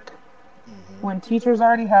work when teachers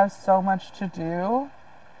already have so much to do.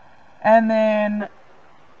 And then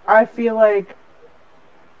I feel like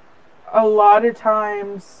a lot of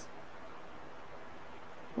times,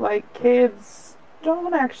 like, kids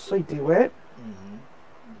don't actually do it.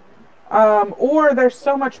 Or there's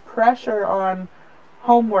so much pressure on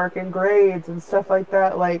homework and grades and stuff like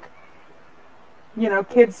that. Like, you know,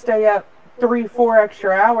 kids stay up 3-4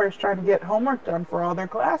 extra hours trying to get homework done for all their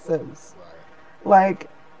classes. Like,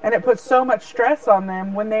 and it puts so much stress on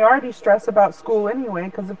them when they already stress about school anyway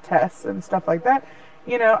because of tests and stuff like that.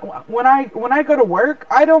 You know, when I go to work,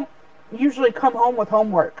 I don't usually come home with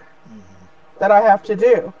homework that I have to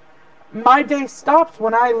do. My day stops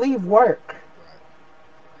when I leave work.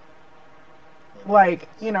 Like,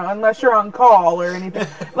 you know, unless you're on call or anything.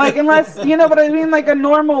 Like, unless, you know what I mean? Like a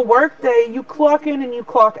normal work day, you clock in and you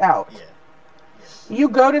clock out. You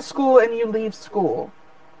go to school and you leave school.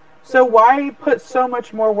 So why put so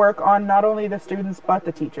much more work on not only the students but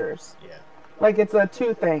the teachers? Like, it's a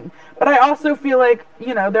two thing. But I also feel like,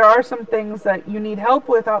 you know, there are some things that you need help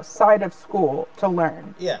with outside of school to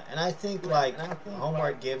learn. Yeah, and I think, like,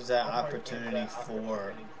 homework gives that opportunity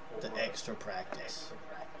for the extra practice,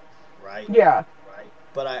 right? Yeah.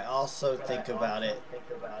 But I also think about it,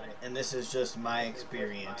 and this is just my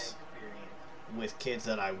experience with kids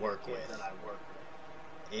that I work with,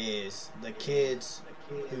 is the kids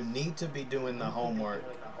who need to be doing the homework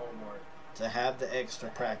to have the extra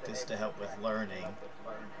practice to help with learning,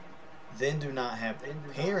 then do not have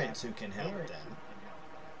parents who can help them.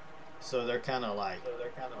 So they're kind of like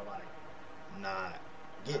not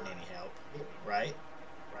getting any help, right?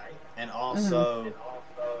 And also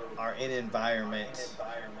are in environments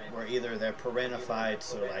where either they're parentified,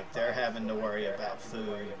 so like they're having to worry about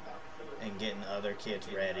food and getting other kids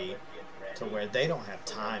ready, to where they don't have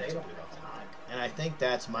time to do the homework. And I think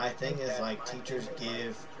that's my thing, is like teachers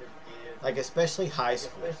give, like, especially high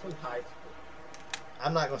school.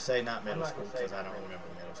 I'm not going to say not middle school because I don't remember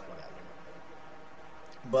middle school that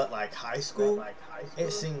well. But like high school,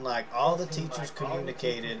 it seemed like all the teachers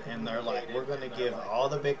communicated and they're like, we're going to give all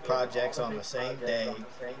the big projects on the same day.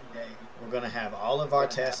 We're going to have all of our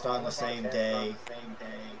tests on the same day.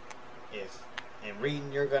 If in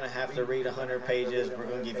reading you're going to have to read 100 pages, we're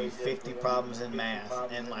going to give you 50 problems in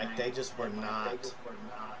math. And like, they just were not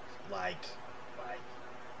like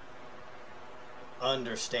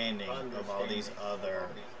understanding of all these other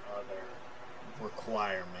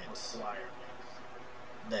requirements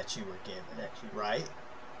that you were given, right?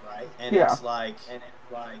 And Yeah. it's like,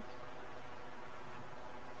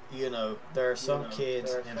 there are some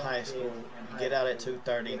kids in high school get out at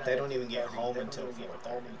 2:30. They don't even get home until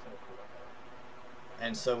 4:30.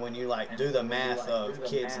 And so when you do the math of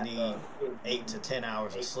kids need 8 to 10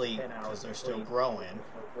 hours of sleep because they're still growing,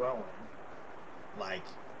 like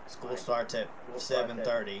school starts at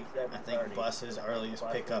 7:30. I think buses earliest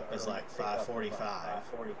pickup is 5:45.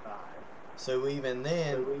 So even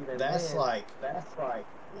then, that's what,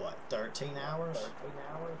 13 hours?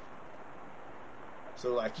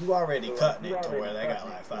 So you already cutting it to where they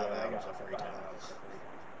got 5 hours of free time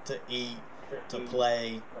to eat, to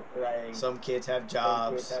play. Some kids have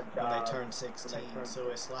jobs when they turn 16, so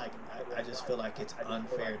it's I just feel like it's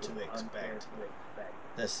unfair to expect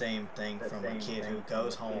the same thing from a kid who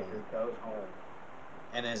goes home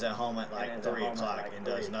and is at home at 3 o'clock and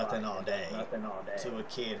does nothing all day to a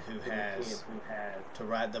kid who has to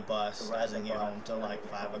ride the bus, doesn't get home till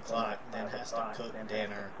 5 o'clock, then has to cook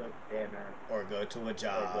dinner or go to a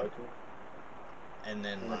job, and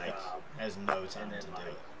then has no time to do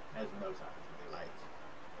it.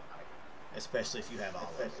 Especially if you have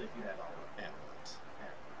all of it at once.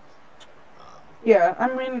 Yeah, I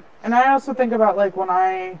mean, and I also think about when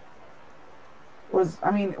I was,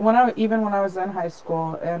 when I was in high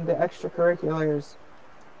school and the extracurriculars,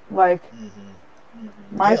 my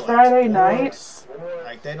Friday nights,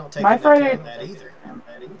 they don't take into account that either.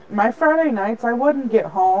 My Friday nights, I wouldn't get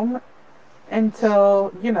home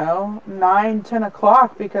until 9-10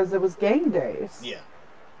 o'clock because it was game days. Yeah.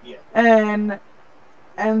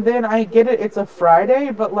 And then I get it, it's a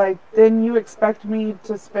Friday, but then you expect me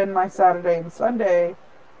to spend my Saturday and Sunday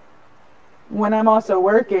when I'm also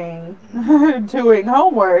working, doing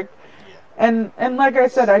homework. Yeah. And like I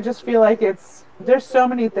said, I just feel like there's so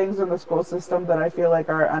many things in the school system that I feel like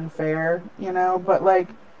are unfair, but like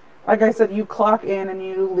I said, you clock in and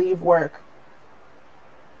you leave work.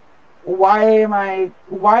 Why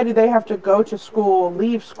do they have to go to school,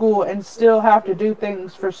 leave school, and still have to do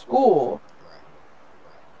things for school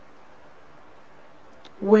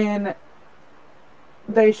when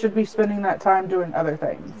they should be spending that time doing other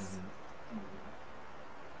things?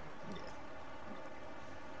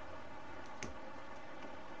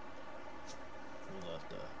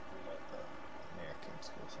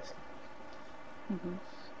 Mm-hmm.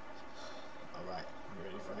 All right, you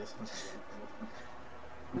ready for this one?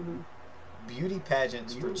 Mm-hmm. Beauty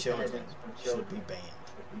pageants for children should be banned.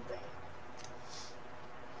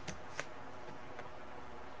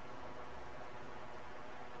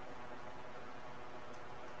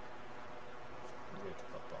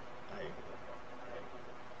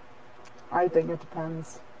 I think it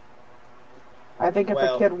depends. I think if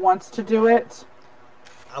a kid wants to do it,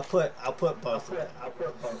 I'll put both of them. I'll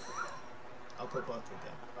put both of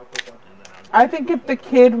them. I think if the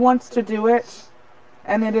kid wants to do it,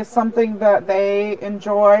 and it is something that they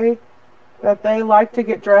enjoy, that they like to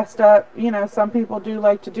get dressed up, some people do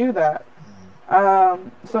like to do that.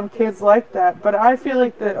 Some kids like that. But I feel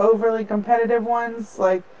like the overly competitive ones,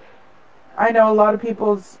 I know a lot of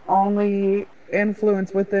people's only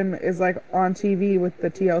influence with them is on TV with the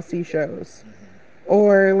TLC shows.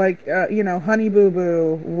 Or Honey Boo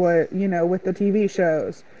Boo, with the TV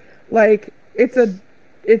shows.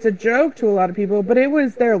 It's a joke to a lot of people, but it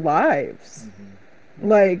was their lives.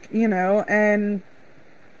 And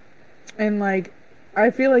I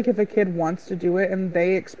feel like if a kid wants to do it and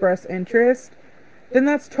they express interest, then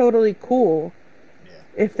that's totally cool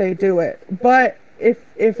if they do it. But if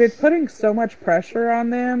it's putting so much pressure on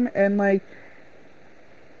them and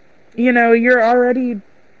you're already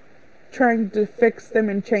trying to fix them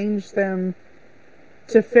and change them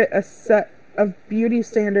to fit a set of beauty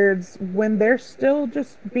standards when they're still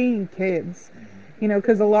just being kids,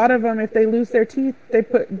 because a lot of them, if they lose their teeth,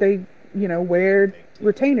 they wear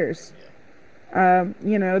retainers,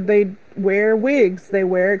 they wear wigs, they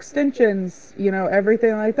wear extensions,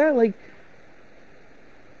 everything like that.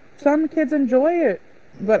 Some kids enjoy it,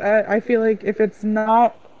 but I feel like if it's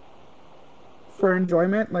not for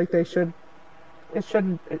enjoyment, they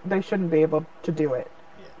shouldn't be able to do it.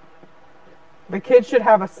 The kids should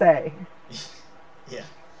have a say. Yeah.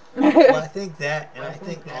 Well, I think that, and I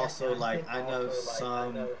think also, I know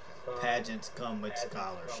some pageants come with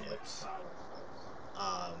scholarships.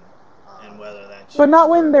 And whether that's... But not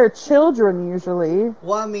when they're children, usually.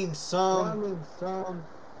 Well, I mean, some...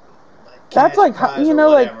 That's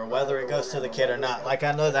whatever, whether it goes to the kid or not. I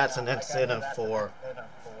know that's an incentive for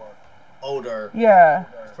older... Yeah.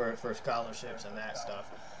 For scholarships and that stuff.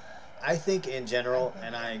 I think in general,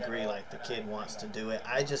 and I agree, like the kid wants to do it.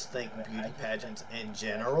 I just think beauty pageants in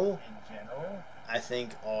general, I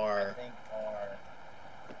think are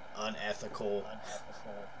unethical.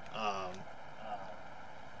 Um,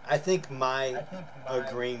 I think my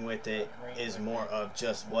agreeing with it is more of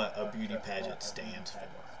just what a beauty pageant stands for,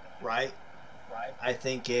 right? I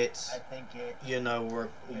think it's,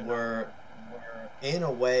 we're in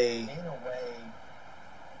a way,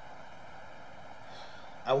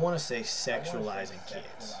 I want to say sexualizing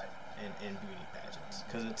kids in beauty pageants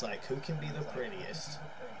because it's like who can be the prettiest,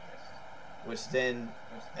 which then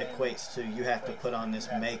equates to you have to put on this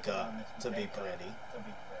makeup to be pretty.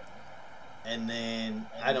 And then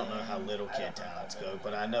I don't know how little kid talents go,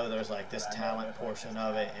 but I know there's like this talent portion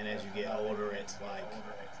of it, and as you get older, it's like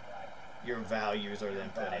your values are then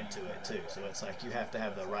put into it too. So it's like you have to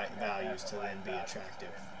have the right values to then be attractive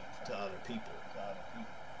to other people.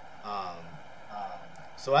 Um,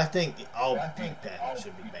 so I think all beauty pageants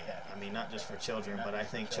should be banned. I mean, not just for children, but I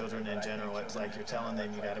think children in general. It's like you're telling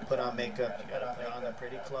them you got to put on makeup, you got to put on the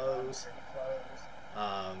pretty clothes,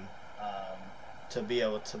 um, to be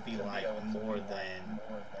able to be like more than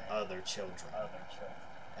other children.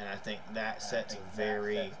 And I think that sets a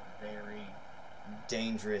very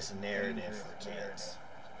dangerous narrative for kids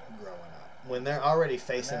growing up. When they're already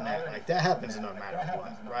facing that, like that happens no matter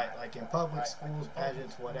what, right? Like in public schools,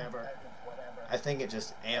 pageants, whatever. I think it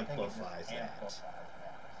just amplifies that.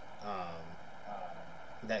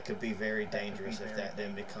 That could be very dangerous if that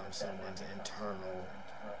then becomes someone's internal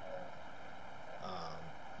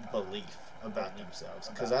belief about themselves.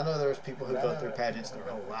 Because I know there's people who go through pageants their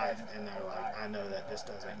whole life and they're like, I know that this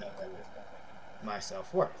doesn't equal my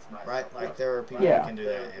self-worth, right? Like there are people who can do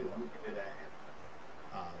that,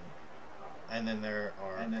 um, and then there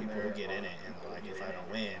are people who get in it and like, if I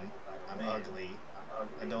don't win, I'm ugly,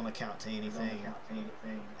 I don't account to anything.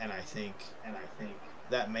 And I think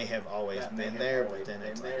that may have always been there, but then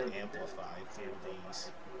it's like amplified through these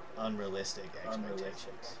unrealistic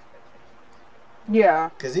expectations. Yeah.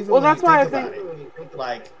 Because even Well, when you that's why think I about think. it,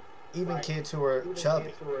 like even kids who are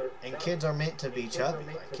chubby, and kids are meant to be chubby.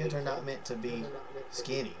 Like kids are not meant to be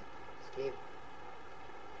skinny.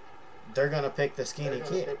 They're gonna pick the skinny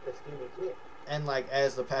kid. And like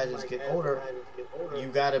as the pageants get older, you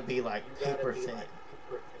gotta be like paper thin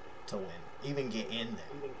to win. Even get in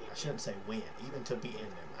them. I shouldn't say win, even to be in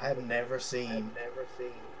them. I have never seen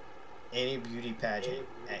any beauty pageant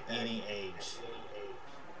at any age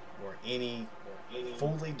where any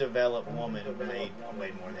fully developed woman made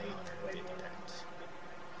way more than 150 pounds.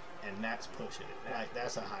 And that's pushing it. Like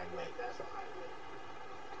that's a high weight.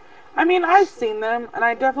 I mean, I've seen them, and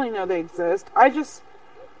I definitely know they exist. I just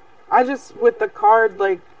with the card,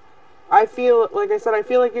 like, I feel like I said, I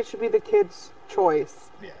feel like it should be the kid's choice.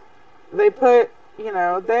 Yeah. They put,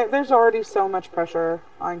 there's already so much pressure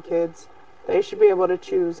on kids. They should be able to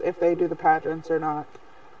choose if they do the pageants or not.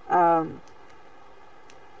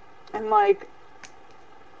 And like,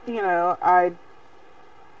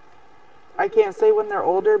 I can't say when they're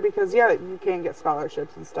older because yeah, you can get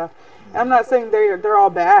scholarships and stuff. And I'm not saying they're all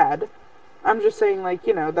bad. I'm just saying like,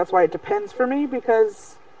 that's why it depends for me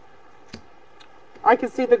because I can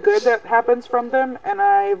see the good that happens from them and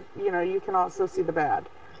you can also see the bad.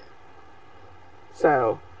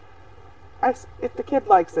 So, if the kid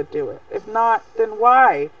likes it, do it. If not, then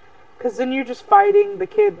why? Because then you're just fighting the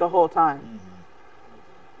kid the whole time.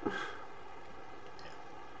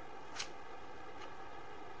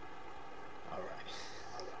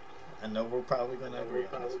 I know we're probably going to agree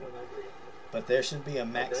on this one. But there should be a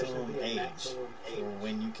maximum age for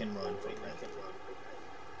when you can run for president.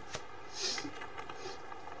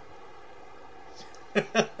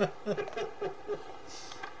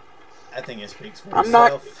 I think it speaks for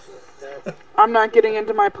itself. I'm not getting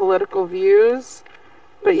into my political views,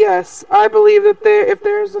 but yes, I believe that if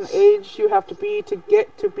there's an age you have to be to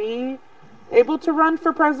get to be able to run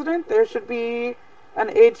for president, there should be an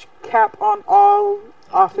age cap on all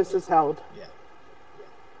offices held. Yeah.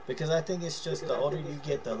 Because I think it's just the older you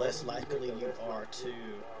get, the less likely you are to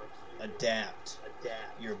adapt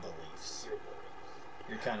your beliefs.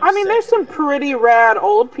 There's some pretty rad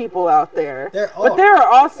old people out there. But there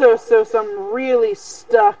are also some really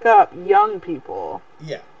stuck up young people.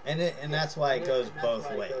 Yeah, and that's why it goes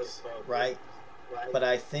both ways, right? But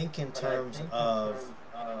I think in terms of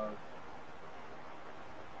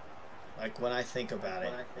like when I think about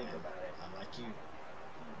it, I'm like you.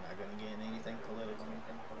 I'm not going to get in anything political.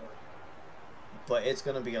 But it's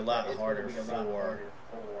going to be a lot harder for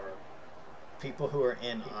people who are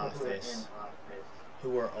in office,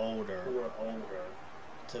 who are older,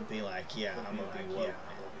 to be like, yeah, I'm going to be woke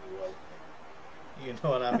now. You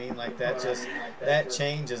know what I mean? Like that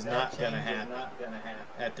change is not gonna happen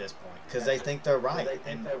at this point because they think they're right,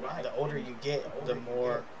 and the older you get, the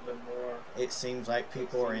more it seems like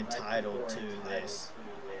people are entitled to this.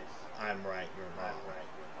 I'm right, you're wrong.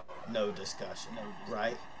 No discussion,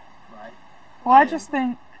 right? Well, I just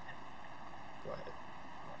think. Go ahead.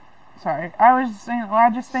 Sorry, I was just saying. Well, I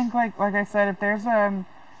just think like I said, if there's an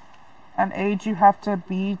age you have to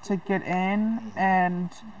be to get in,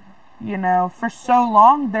 and for so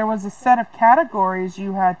long there was a set of categories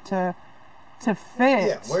you had to fit.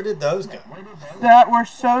 Yeah, where did those go? That were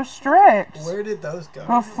so strict. Where did those go?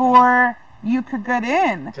 Before you could get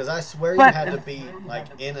in. Because I swear you had to be like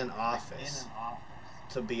in an office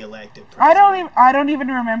to be elected president. I don't even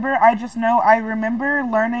remember. I just know I remember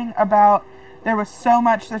learning about there was so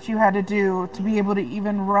much that you had to do to be able to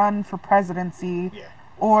even run for presidency,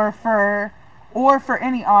 or for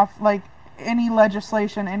any any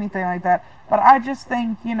legislation, anything like that. But I just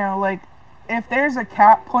think, if there's a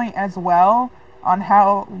cap point as well on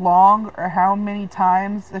how long or how many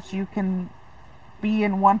times that you can be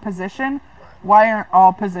in one position, why aren't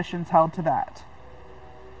all positions held to that?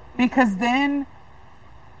 Because then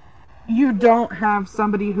you don't have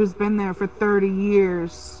somebody who's been there for 30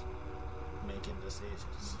 years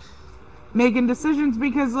making decisions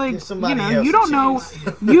because you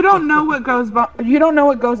don't know what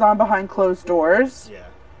goes on behind closed doors. Yeah.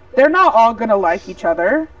 They're not all gonna like each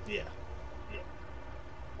other. Yeah.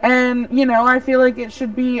 And I feel like it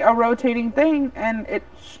should be a rotating thing, and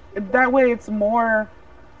that way it's more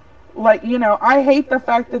like, I hate the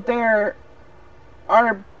fact that there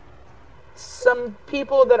are some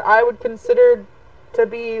people that I would consider to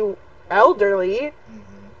be elderly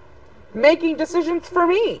making decisions for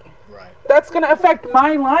me. Right. That's going to affect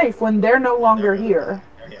my life when they're no longer here.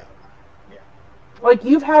 Yeah. Like,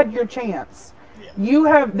 you've had your chance.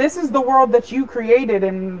 Yeah. This is the world that you created,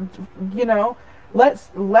 and,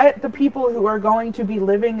 let the people who are going to be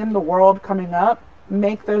living in the world coming up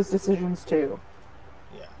make those decisions too.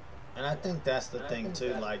 Yeah. And I think that's the thing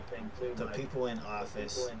too, like, the people in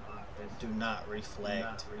office do not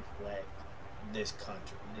reflect this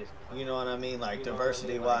country. You know what I mean? Like,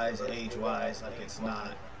 diversity-wise, age-wise, like, it's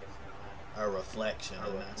not a reflection,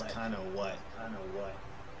 and that's kind of what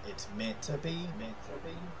it's meant to be.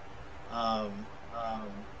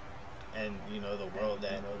 And the world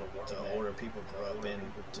that the older people grew up in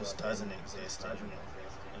just doesn't exist anymore,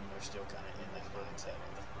 and we're still kind of in that mindset of,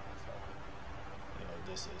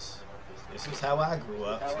 this is how I grew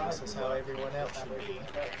up, so this is how everyone else should be.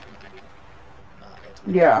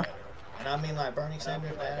 Yeah. And I mean, like, Bernie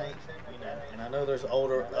Sanders, that ain't, and I know there's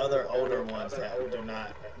other older ones that do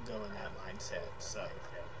not go in that mindset, so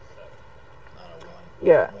not a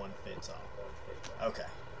one fits all. Okay.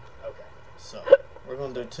 So we're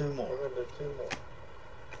gonna do two more. So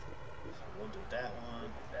we'll do that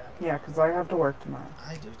one. Yeah, because I have to work tomorrow.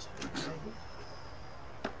 I do too.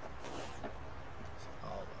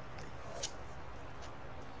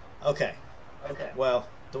 Okay. Well,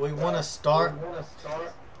 do we want to start?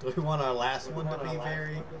 Do we want our last one to be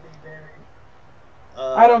very?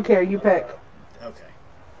 I don't care. You pick. Okay.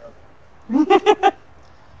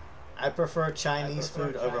 I prefer Chinese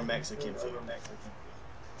food over Mexican food.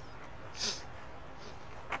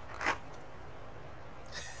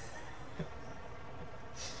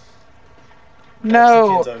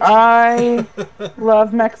 No, I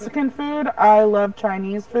love Mexican food. I love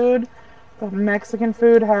Chinese food. But Mexican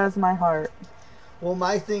food has my heart. Well,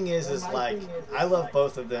 my thing is like, I love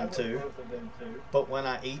both of them too. But when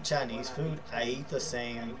I eat Chinese food, I eat the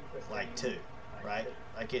same, like, too, right?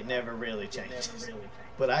 Like, it never really changes.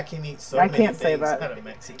 But I can eat so many things at a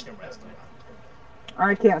Mexican restaurant.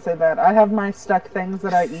 I can't say that. I have my stuck things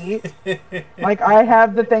that I eat. Like, I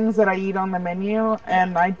have the things that I eat on the menu,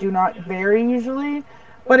 and I do not vary usually.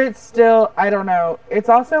 But it's still, I don't know. It's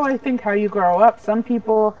also, I think, how you grow up. Some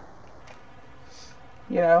people,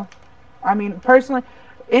 I mean, personally,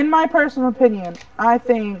 in my personal opinion, I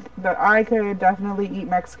think that I could definitely eat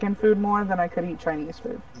Mexican food more than I could eat Chinese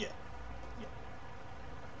food. Yeah.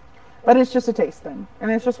 But it's just a taste thing,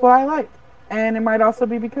 and it's just what I like. And it might also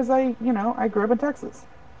be because I grew up in Texas.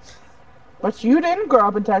 But you didn't grow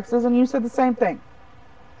up in Texas, and you said the same thing.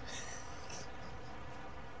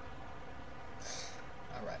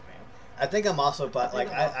 All right, man. I think I'm also,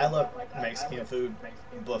 I love Mexican food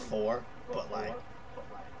before, but, like,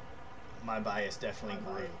 my bias definitely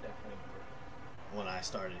grew when I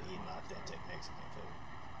started eating authentic Mexican food.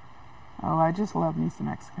 Oh, I just love me some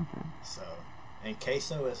Mexican food. So, and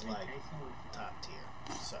queso is, like, top tier,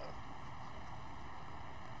 so.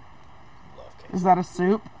 Love queso. Is that a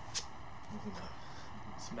soup? No.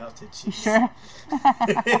 It's melted cheese. Sure.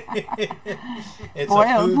 It's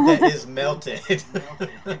Boiled. a food that is melted.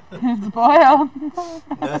 It's boiled.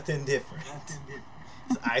 Nothing different.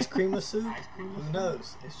 Is ice cream a soup? Who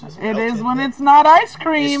knows? It's just It melted is when milk. it's not ice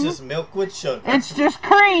cream. It's just milk with sugar. It's just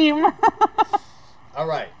cream. All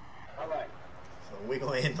right. So we're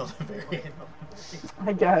going to end on a very,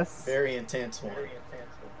 I guess. very intense one.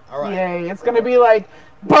 All right. Yay, it's gonna be like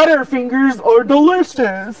Butterfingers are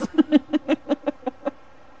delicious.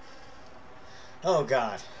 Oh,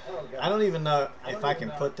 God. I don't even know if I can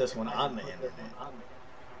put this one on the internet.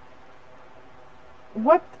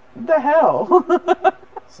 What the hell?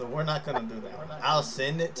 So we're not going to do that one. I'll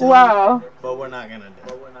send it to Wow. you, but we're not going to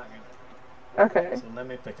do it. Okay. So let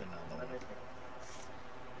me pick another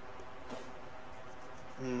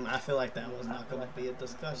one. I feel like that one's not going to be a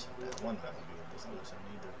discussion. That one not going to be a discussion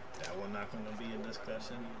either. That one not going to be a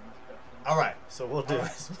discussion. All right, so we'll do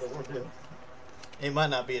this. It might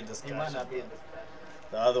not be a discussion.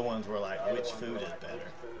 The other ones were like, which food is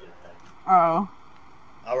better? Oh.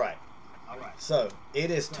 All right. So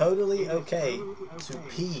it is totally okay to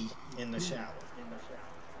pee in the shower.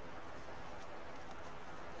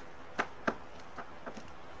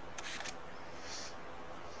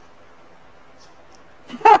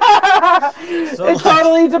 So It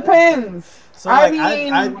totally depends. So I like,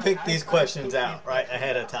 mean- I picked these questions out right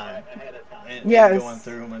ahead of time, and Yes. going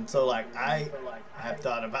through them, and so like I have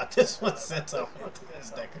thought about this one since I went to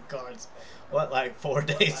this deck of cards, like 4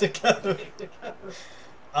 days ago.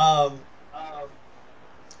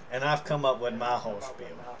 And I've come up with my whole spiel,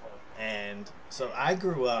 and so I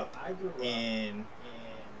grew up in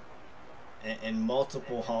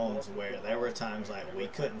multiple homes where there were times like we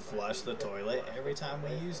couldn't flush the toilet every time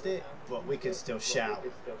we used it, but we could still shower.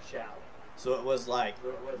 So it was like,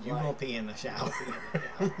 you gonna pee in the shower,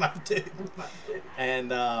 my dude.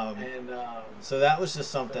 And so that was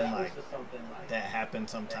just something like that happened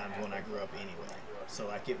sometimes when I grew up anyway. So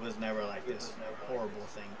like it was never like this horrible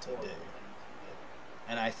thing to do.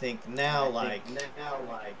 And I think now like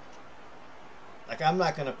I'm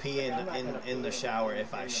not gonna pee in the shower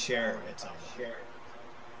if I share it somewhere,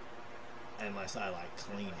 unless I like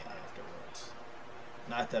clean it afterwards.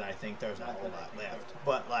 Not that I think there's a whole lot left,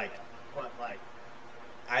 but like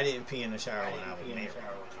I didn't pee in the shower when I was married,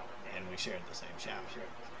 and we shared the same shower.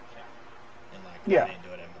 And like Yeah. I didn't do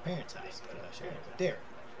it at my parents' house because I shared it with Derek.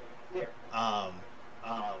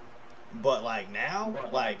 But like now,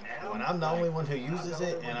 like when I'm the only one who uses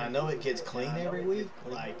it, and I know it gets clean every week,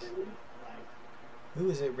 like who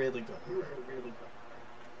is it really going to hurt?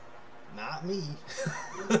 Not me.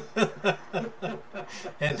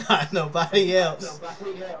 And not nobody else.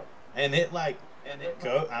 And it like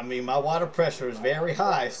I mean my water pressure is very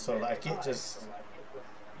high, so like it just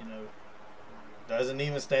doesn't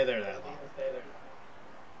even stay there that long.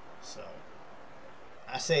 So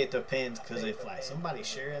I say it depends, because if like somebody's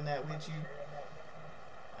sharing that with you,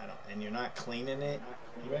 and you're not cleaning it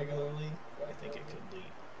regularly, I think it could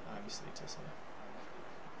lead obviously to some.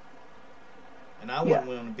 And I wouldn't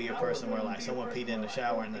want to be a person where like someone peed in the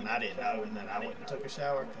shower and then I didn't know, and then I went and took a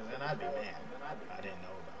shower, because then I'd be mad. I didn't know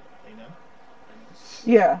about it,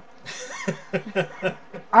 Yeah.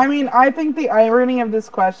 I mean, I think the irony of this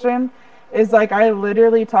question is like I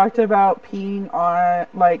literally talked about peeing on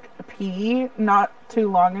like pee not too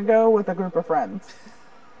long ago with a group of friends.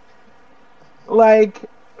 Like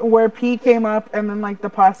where pee came up, and then like the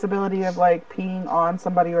possibility of like peeing on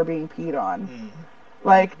somebody or being peed on.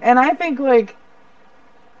 Like, and I think like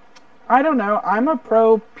I don't know, I'm a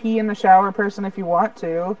pro pee in the shower person if you want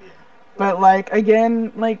to. But like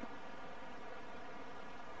again, like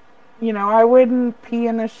I wouldn't pee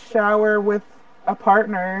in the shower with a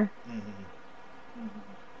partner.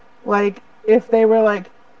 Like, if they were like,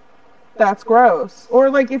 that's gross.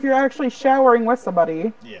 Or like, if you're actually showering with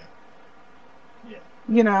somebody. Yeah.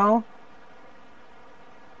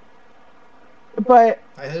 But,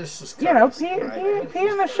 It's just pee courtesy, in right?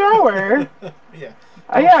 the shower. Yeah.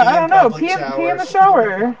 I don't know. Pee in the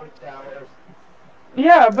shower.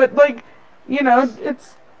 Yeah, but like,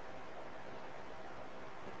 it's...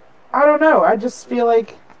 I don't know. I just feel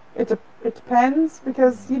like it depends,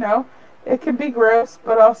 because, it can be gross,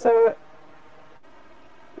 but also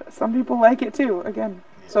some people like it too, again.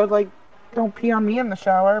 So, like, don't pee on me in the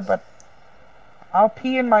shower, but I'll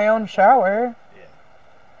pee in my own shower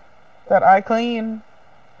that I clean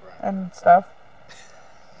and stuff.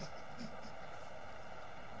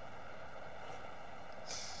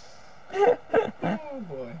 Oh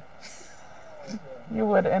boy. You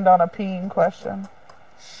would end on a peeing question.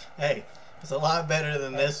 Hey, it's a lot better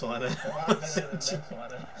than this one.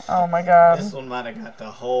 Oh my god. This one might have got the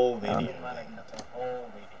whole video.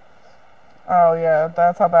 Oh yeah,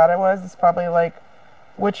 that's how bad it was. It's probably like,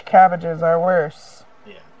 which cabbages are worse?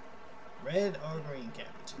 Yeah. Red or green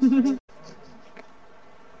cabbages?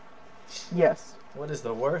 Yes. What is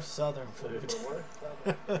the worst Southern food?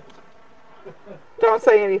 Don't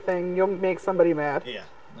say anything. You'll make somebody mad. Yeah.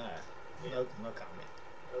 Nah. No comment.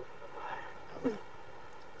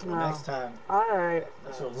 Well, No. next time, Alright.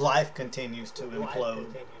 so life continues to implode.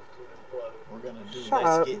 We're gonna do Shut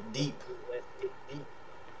Let's up. Get Deep.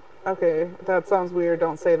 Okay, that sounds weird.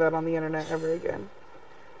 Don't say that on the internet ever again.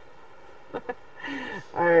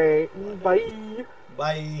 Alright. Bye.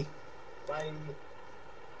 Bye. Bye.